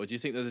so? Or do you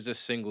think those are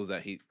just singles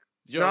that he...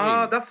 No,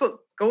 I mean? That's what...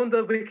 Go on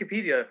the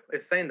Wikipedia.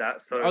 It's saying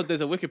that. So. Oh, there's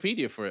a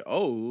Wikipedia for it.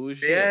 Oh,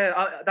 shit.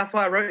 Yeah, that's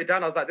why I wrote it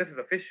down. I was like, this is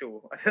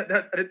official. I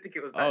didn't think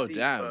it was that deep. Oh,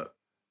 damn. But,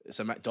 it's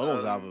a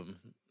McDonald's album.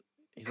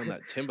 He's on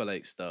that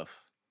Timberlake stuff.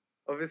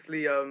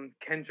 Obviously,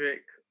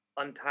 Kendrick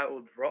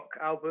Untitled Rock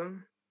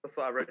album. That's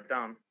what I wrote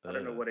down. I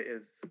don't know what it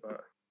is,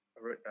 but... I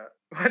wrote that.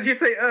 Why did you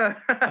say I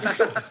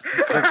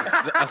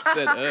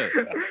said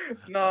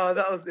No,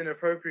 that was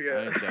inappropriate.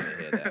 I ain't trying to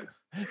hear that.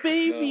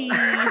 Baby,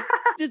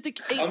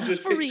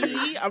 just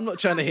free. I'm not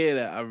trying to hear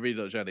that. I'm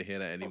really not trying to hear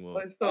that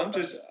anymore. I'm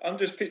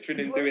just picturing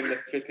him doing the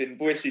flipping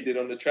voice he did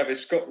on the Travis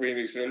Scott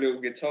remix with a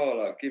little guitar,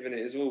 like giving it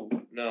his all.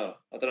 No,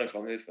 I don't know if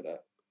I'm here for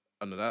that.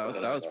 Oh no, that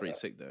was pretty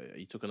sick though. Are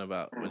you talking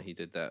about when he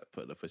did that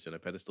put the pussy on a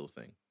pedestal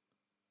thing?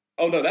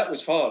 Oh no, that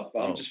was hard.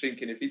 But I'm just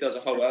thinking if he does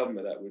a whole album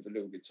of that with a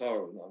little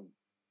guitar on.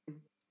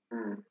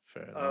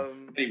 Fair enough.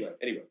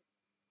 Anyway.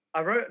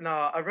 I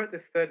wrote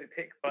this third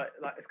pick, but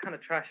like it's kind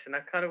of trash, and I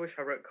kind of wish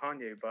I wrote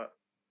Kanye, but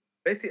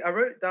basically I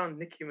wrote down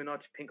Nicki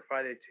Minaj Pink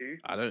Friday 2.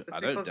 I don't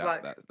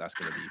doubt that that's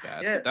gonna be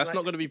bad. Yeah, that's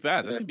not gonna be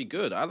bad. That's gonna be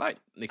good. I like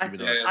Nicki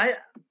Minaj.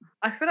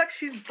 I feel like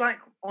she's like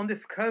on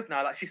this curve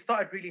now. Like she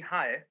started really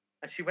high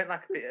and she went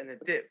like a bit in a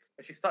dip,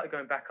 and she started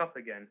going back up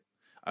again.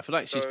 I feel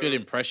like she's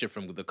feeling pressure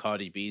from the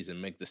Cardi B's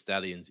and Meg Thee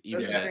Stallions.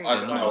 Even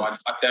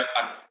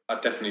I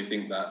definitely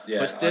think that. Yeah,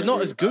 but they're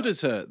not as good as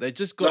her. They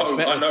just got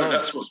better songs.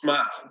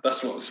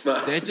 That's what's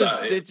mad.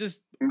 They're just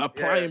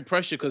applying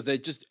pressure because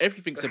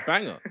everything's a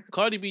banger.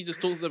 Cardi B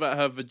just talks about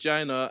her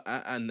vagina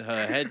and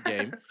her head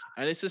game,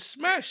 and it's a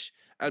smash.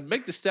 And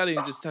Meg Thee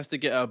Stallion just has to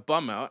get her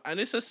bum out, and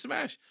it's a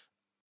smash.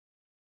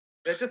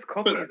 They're just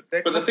copies.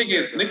 But the thing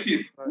is,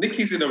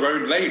 Nicki's in her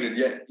own lane, and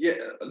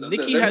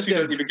Nicki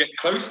don't even get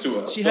close to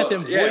her. She had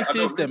them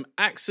voices, them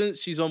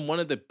accents. She's on one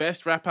of the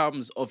best rap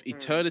albums of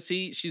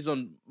eternity. She's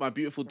on My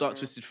Beautiful Dark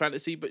Twisted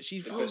Fantasy, but she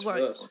feels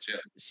like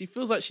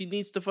she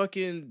needs to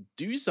fucking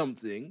do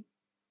something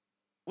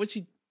when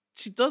she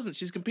doesn't.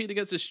 She's competing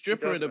against a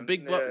stripper and a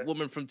big black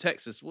woman from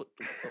Texas.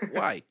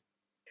 Why?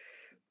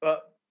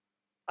 But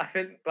I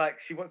think like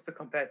she wants to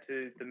compare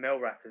to the male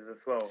rappers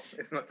as well.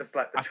 It's not just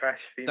like the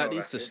trash female that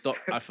needs rappers. To stop.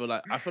 I feel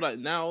like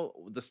now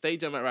the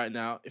stage I'm at right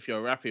now, if you're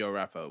a rapper, you're a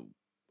rapper.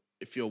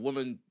 If you're a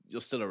woman,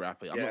 you're still a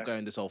rapper. I'm not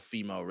going this whole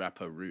female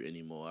rapper route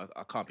anymore.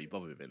 I can't be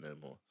bothered with it no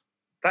more.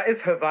 That is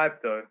her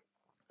vibe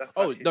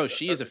though.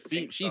 She is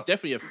she's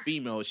definitely a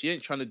female. She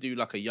ain't trying to do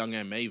like a Young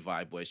M.A.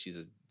 vibe where she's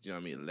a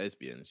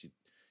lesbian.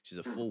 She's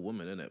a full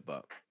woman, isn't it?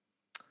 But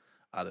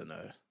I don't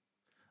know.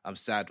 I'm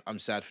sad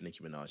for Nicki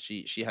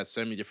Minaj. She had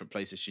so many different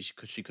places she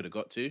could have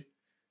got to,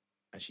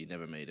 and she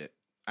never made it.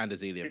 And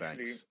Azealia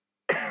Banks.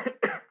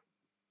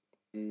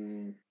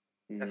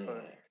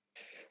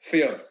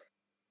 Theo,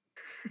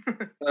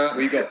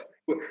 what you got?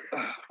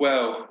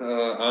 Well,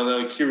 I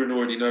know Kieran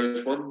already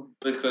knows one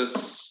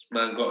because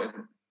man got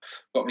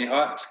me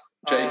hyped.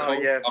 J.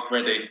 Cole. Yeah.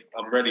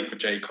 I'm ready for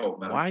J. Cole,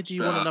 man. Why do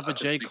you want another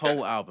J.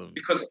 Cole album?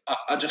 Because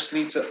I just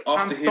need to,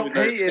 after hearing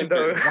those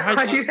snippets.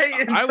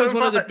 I was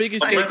one of the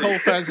biggest J. Cole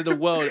fans in the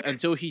world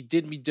until he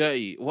did me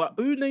dirty.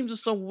 Who names a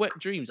song Wet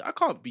Dreams? I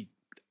can't be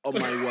on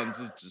my ones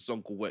is a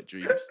song called Wet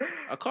Dreams.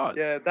 I can't.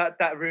 Yeah,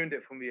 that ruined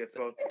it for me as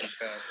well. To be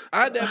fair.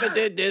 I never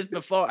did this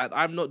before, and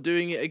I'm not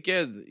doing it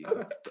again.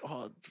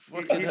 Oh,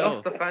 fucking He hell.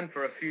 lost the fan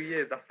for a few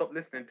years. I stopped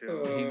listening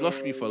to him. He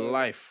lost me for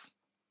life.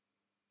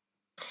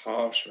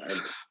 Harsh, man.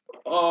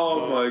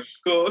 Oh my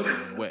god.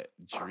 Wet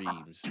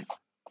Dreams.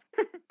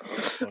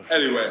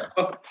 Anyway,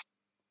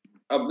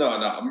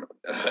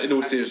 in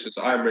all seriousness,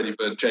 I am ready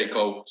for J.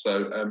 Cole.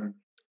 So,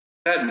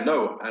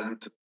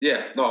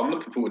 I'm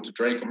looking forward to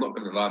Drake. I'm not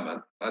going to lie,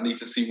 man. I need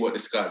to see what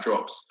this guy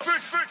drops.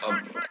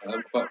 I'm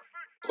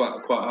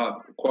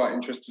quite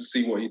interested to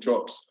see what he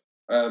drops.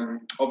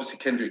 Obviously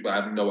Kendrick, but I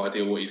have no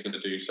idea what he's going to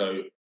do.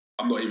 So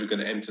I'm not even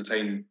going to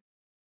entertain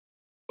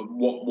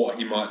what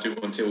he might do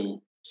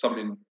until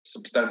something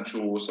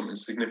substantial or something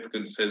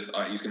significant says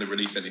he's going to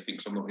release anything.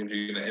 So I'm not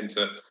even going to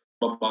enter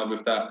my mind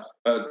with that.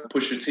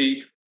 Pusha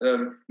T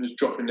is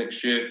dropping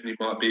next year, and he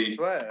might be,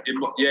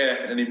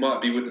 and he might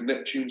be with the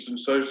Neptunes and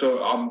so.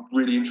 So I'm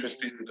really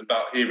interested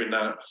about hearing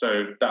that.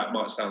 So that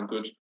might sound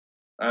good,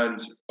 and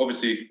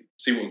obviously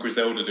see what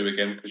Griselda do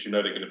again because you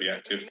know they're going to be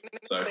active.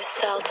 So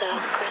Griselda.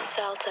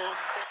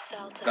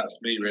 That's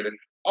me really.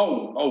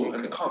 Oh,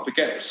 and I can't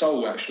forget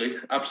Soul actually,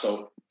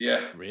 Absol.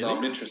 Yeah, Really? No,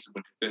 I'm interested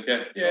with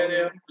it.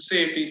 Yeah.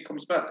 See if he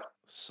comes back.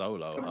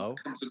 Solo.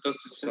 Comes and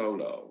does his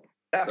solo.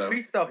 That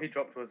freestyle he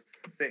dropped was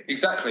sick.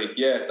 Exactly.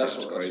 Yeah, that's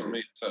what I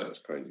mean. So that's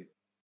crazy.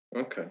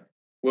 Okay.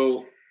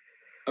 Well,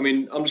 I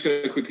mean, I'm just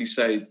going to quickly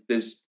say,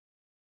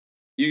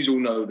 you all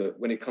know that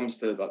when it comes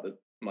to like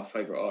my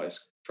favorite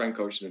artists, Frank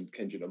Ocean and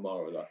Kendrick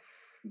Lamar are like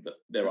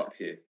they're up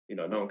here. You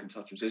know, no one can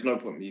touch them. So there's no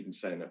point in me even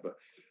saying that. But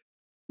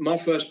my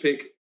first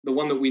pick, the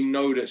one that we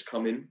know that's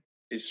coming,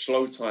 is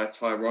Slow Tie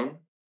Tyrone.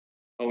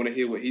 I want to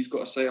hear what he's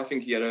got to say. I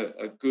think he had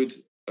a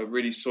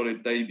really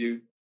solid debut.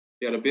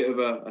 He had a bit of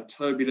a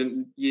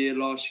turbulent year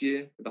last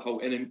year with the whole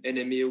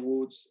NME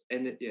Awards,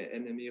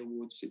 NME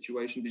Awards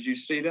situation. Did you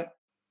see that?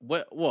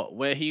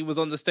 Where he was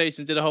on the stage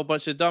and did a whole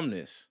bunch of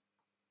dumbness?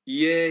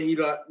 Yeah, he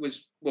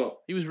was what?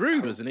 He was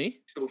rude, wasn't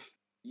he? Sort of.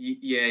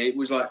 Yeah, it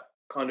was like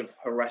kind of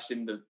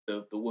harassing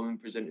the woman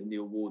presenting the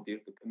award, the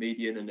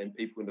comedian, and then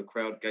people in the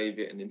crowd gave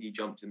it, and then he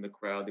jumped in the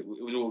crowd. It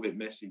was all a bit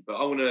messy, but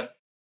I want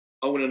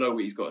to know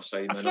what he's got to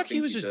say, man. I feel like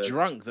he was just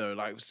drunk though.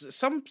 Like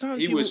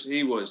sometimes he was.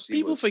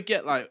 People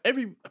forget, like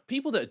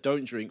people that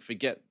don't drink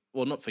forget.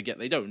 Well, not forget.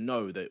 They don't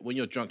know that when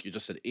you're drunk, you're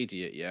just an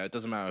idiot. Yeah, it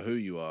doesn't matter who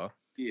you are.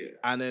 Yeah.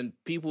 And then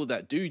people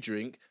that do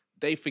drink,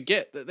 they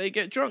forget that they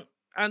get drunk,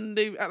 and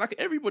they act like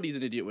everybody's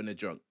an idiot when they're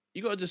drunk.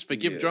 You gotta just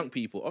forgive drunk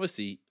people.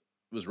 Obviously,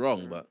 it was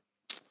wrong, but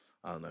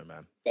I don't know,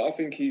 man. But I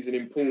think he's an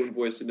important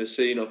voice in the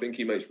scene. I think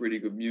he makes really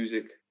good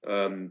music.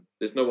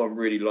 There's no one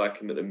really like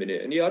him at the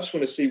minute. And I just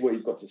want to see what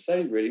he's got to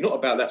say, really. Not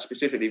about that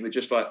specifically, but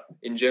just like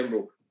in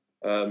general.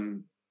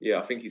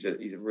 I think he's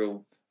a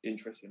real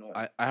interesting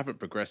artist. I haven't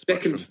progressed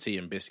much from Tea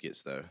and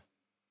Biscuits, though.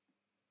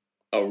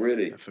 Oh,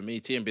 really? For me,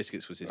 Tea and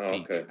Biscuits was his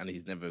peak, and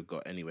he's never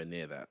got anywhere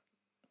near that.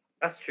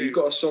 That's true. He's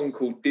got a song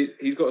called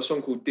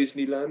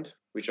Disneyland,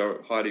 which I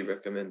highly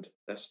recommend.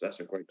 That's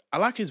a great. I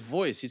like his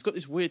voice. He's got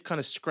this weird kind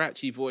of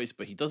scratchy voice,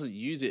 but he doesn't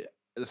use it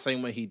the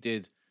same way he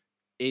did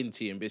in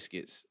Tea and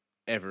Biscuits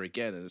ever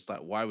again. And it's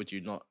like, why would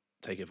you not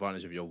take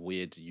advantage of your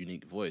weird,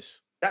 unique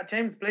voice? That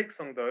James Blake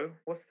song, though,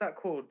 what's that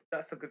called?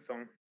 That's a good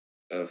song.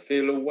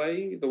 Feel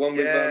Away, the one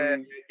with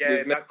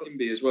Mount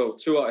Kimby as well.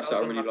 Two artists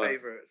that I really like.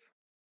 Favorites.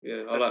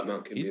 Yeah, I like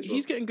Mount Kimby.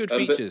 He's getting good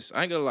features.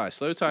 I ain't gonna lie.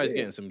 Slow Tie is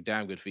getting some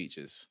damn good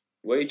features.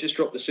 Well, he just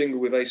dropped the single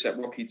with A$AP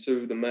Rocky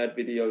 2, the Mad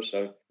video.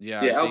 So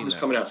album's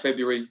coming out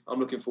February. I'm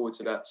looking forward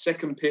to that.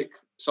 Second pick,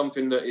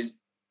 something that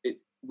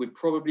we're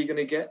probably going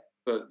to get,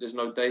 but there's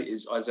no date,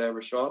 is Isaiah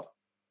Rashad. I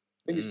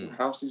think it's The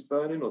House is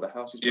Burning or The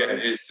House is Burning. Yeah,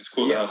 it is. It's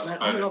called The House is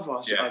Burning. I love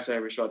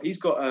Isaiah Rashad. He's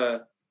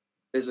got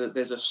there's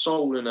a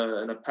soul and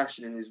a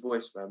passion in his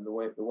voice, man. The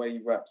way he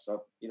raps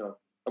up, and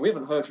we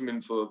haven't heard from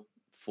him for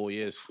 4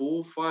 years. 4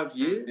 or 5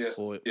 years.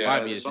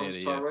 5 years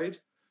nearly. Tirade.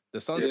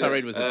 The Sun's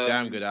Tirade was a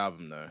damn good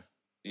album, though.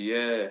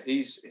 Yeah,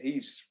 he's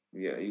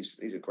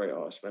a great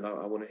artist, man.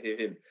 I want to hear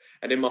him.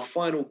 And then my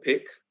final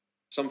pick,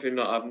 something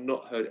that I've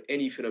not heard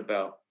anything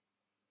about.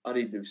 I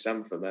need new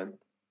Sampha, man.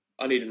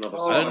 I need another.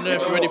 I don't know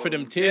if you're ready for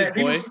them tears,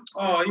 boy.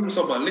 He was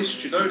on my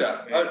list. You know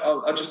that.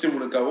 I just didn't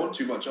want to go on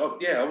too much. I've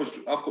got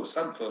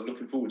Sampha.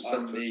 Looking forward to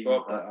Sampha as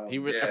well. He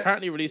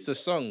apparently released a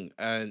song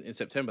in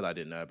September that I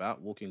didn't know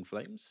about. Walking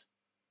Flames.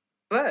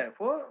 Where?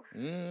 What?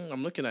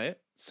 I'm looking at it.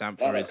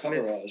 Sampha is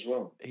cover art as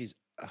well. He's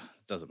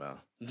doesn't matter.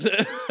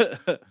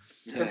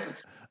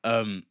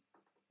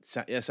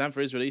 Sampha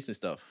is releasing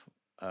stuff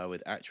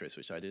with Actress,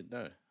 which I didn't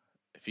know.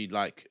 If you'd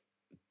like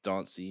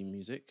dancey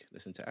music,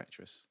 listen to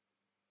Actress.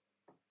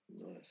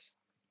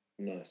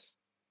 Nice.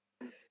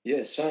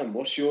 Yeah, Sam,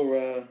 what's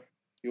your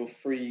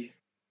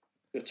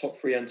top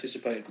 3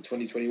 anticipated for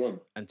 2021?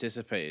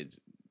 Anticipated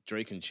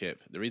Drake and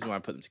Chip. The reason why I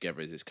put them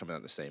together is it's coming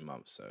out the same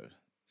month, so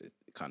it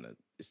kind of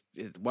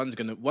one's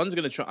gonna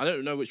trump. I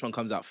don't know which one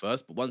comes out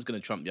first, but one's gonna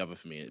trump the other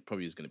for me. It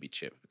probably is gonna be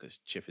Chip because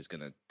Chip is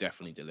gonna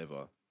definitely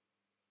deliver,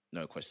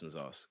 no questions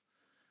asked.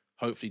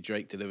 Hopefully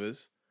Drake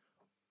delivers.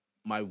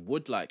 My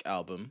Would Like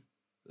album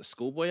a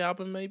Schoolboy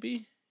album,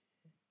 maybe.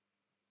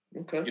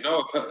 Okay.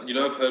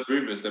 I've heard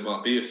rumors there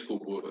might be a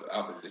Schoolboy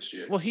album this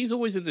year. Well, he's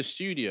always in the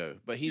studio,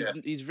 but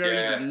he's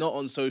very not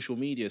on social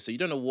media, so you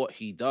don't know what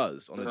he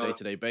does on a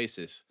day-to-day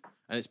basis.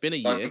 And it's been a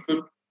year.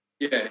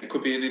 It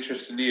could be an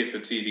interesting year for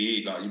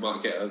TDE. Like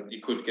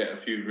you could get a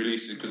few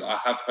releases because I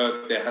have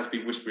heard there has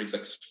been whisperings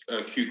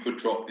that Q could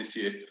drop this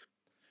year.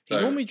 He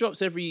normally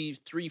drops every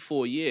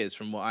 3-4 years,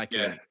 from what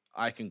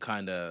I can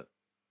kind of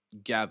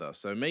gather.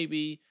 So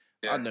maybe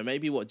I don't know.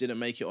 Maybe what didn't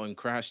make it on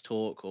Crash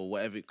Talk or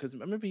whatever. Because I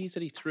remember he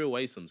said he threw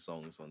away some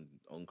songs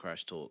on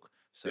Crash Talk.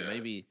 So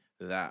maybe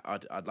that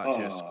I'd like to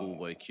hear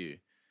Schoolboy Q.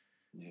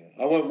 Yeah,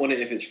 I won't want it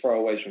if it's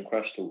throwaways from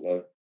Crash Talk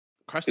though.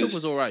 Crash Talk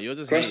was all right. You're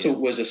just Crash Talk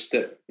was a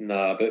step,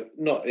 but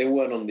not. It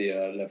weren't on the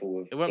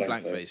level of. It wasn't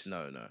Blankface,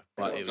 no.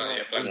 But it was.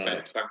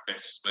 Blankface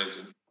was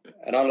amazing.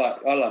 And I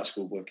like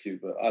Schoolboy Q,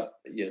 but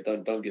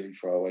don't give me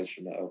throwaways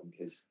from that album,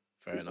 please.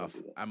 Fair enough.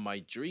 And my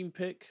dream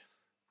pick,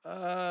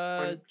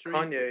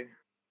 Kanye.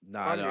 No,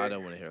 I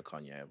don't want to hear a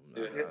Kanye album.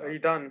 No. Are you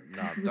done?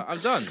 No, I'm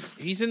done.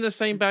 He's in the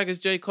same bag as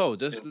J. Cole.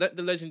 Just let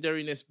the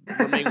legendariness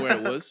remain where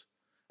it was.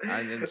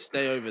 And then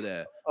stay over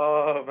there.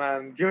 Oh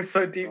man, you're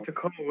so deep to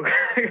Cole.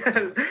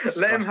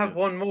 Let him have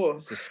one more.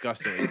 It's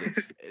disgusting.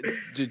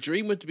 The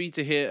dream would be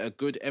to hear a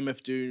good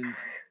MF Doom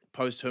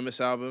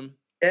post-Hummus album.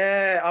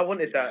 Yeah, I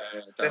wanted that.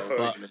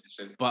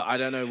 But I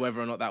don't know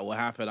whether or not that will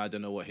happen. I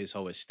don't know what his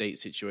whole estate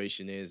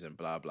situation is and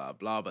blah blah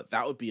blah. But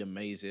that would be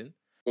amazing.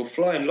 Well,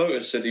 Flying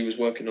Lotus said he was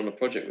working on a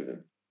project with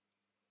him.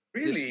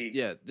 Really?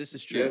 This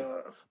is true.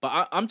 Yeah.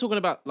 But I'm talking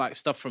about like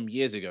stuff from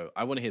years ago.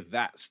 I want to hear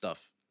that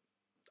stuff.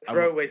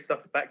 Throwaway stuff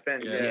back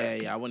then.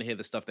 Yeah. I want to hear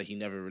the stuff that he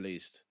never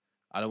released.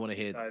 I don't want to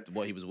hear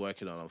what he was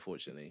working on,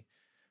 unfortunately.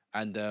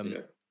 And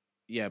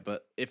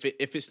but if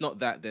it's not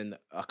that, then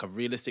like a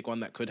realistic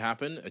one that could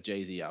happen, a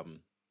Jay-Z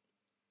album,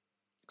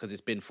 because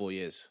it's been 4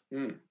 years.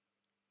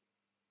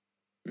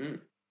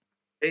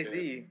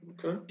 Jay-Z,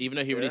 even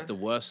though he released the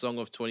worst song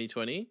of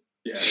 2020.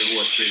 Yeah, it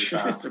was really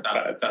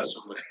bad. That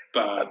song was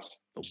bad.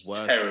 The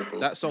worst. Terrible.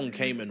 That song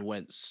came and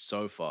went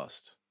so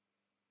fast.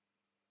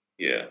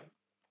 Yeah.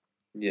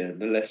 Yeah,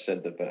 the less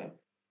said, the better.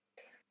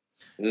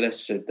 The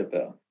less said, the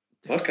better.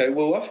 Okay,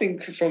 well, I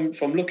think from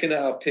looking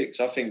at our picks,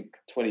 I think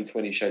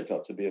 2020 shaped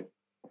up to be a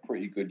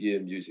pretty good year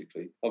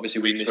musically.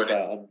 Obviously, we missed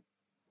out on...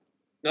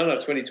 No,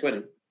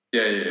 2020.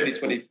 Yeah.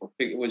 2020 I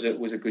think it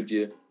was a good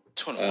year.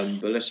 21.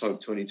 But let's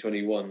hope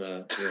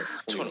 2021...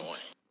 21.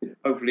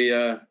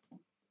 Hopefully...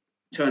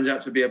 turns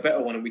out to be a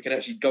better one, and we can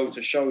actually go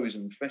to shows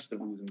and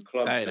festivals and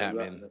clubs. That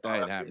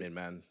ain't happening,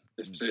 man.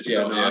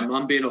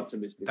 I'm being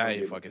optimistic. That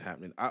ain't fucking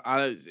happening. I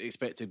don't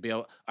expect to be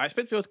able. I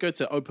expect to be able to go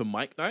to open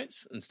mic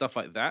nights and stuff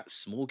like that,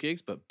 small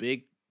gigs, but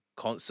big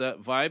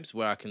concert vibes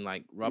where I can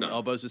like rub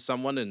elbows with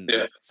someone and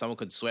someone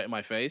could sweat in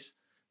my face.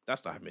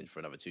 That's not happening for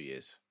another 2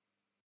 years.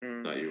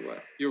 No,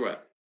 you're right.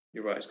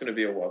 It's going to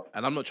be a while.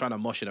 And I'm not trying to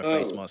mosh in a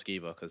face mask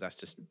either, because that's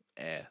just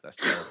air. That's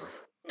terrible.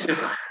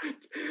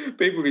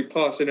 People be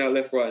passing out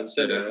left, right, and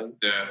centre. Man.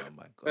 Yeah. Oh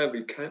my god.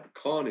 That'd be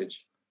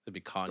carnage. It'd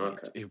be Kanye.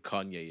 Okay.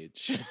 Kanye.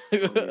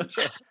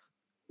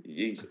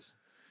 Jesus.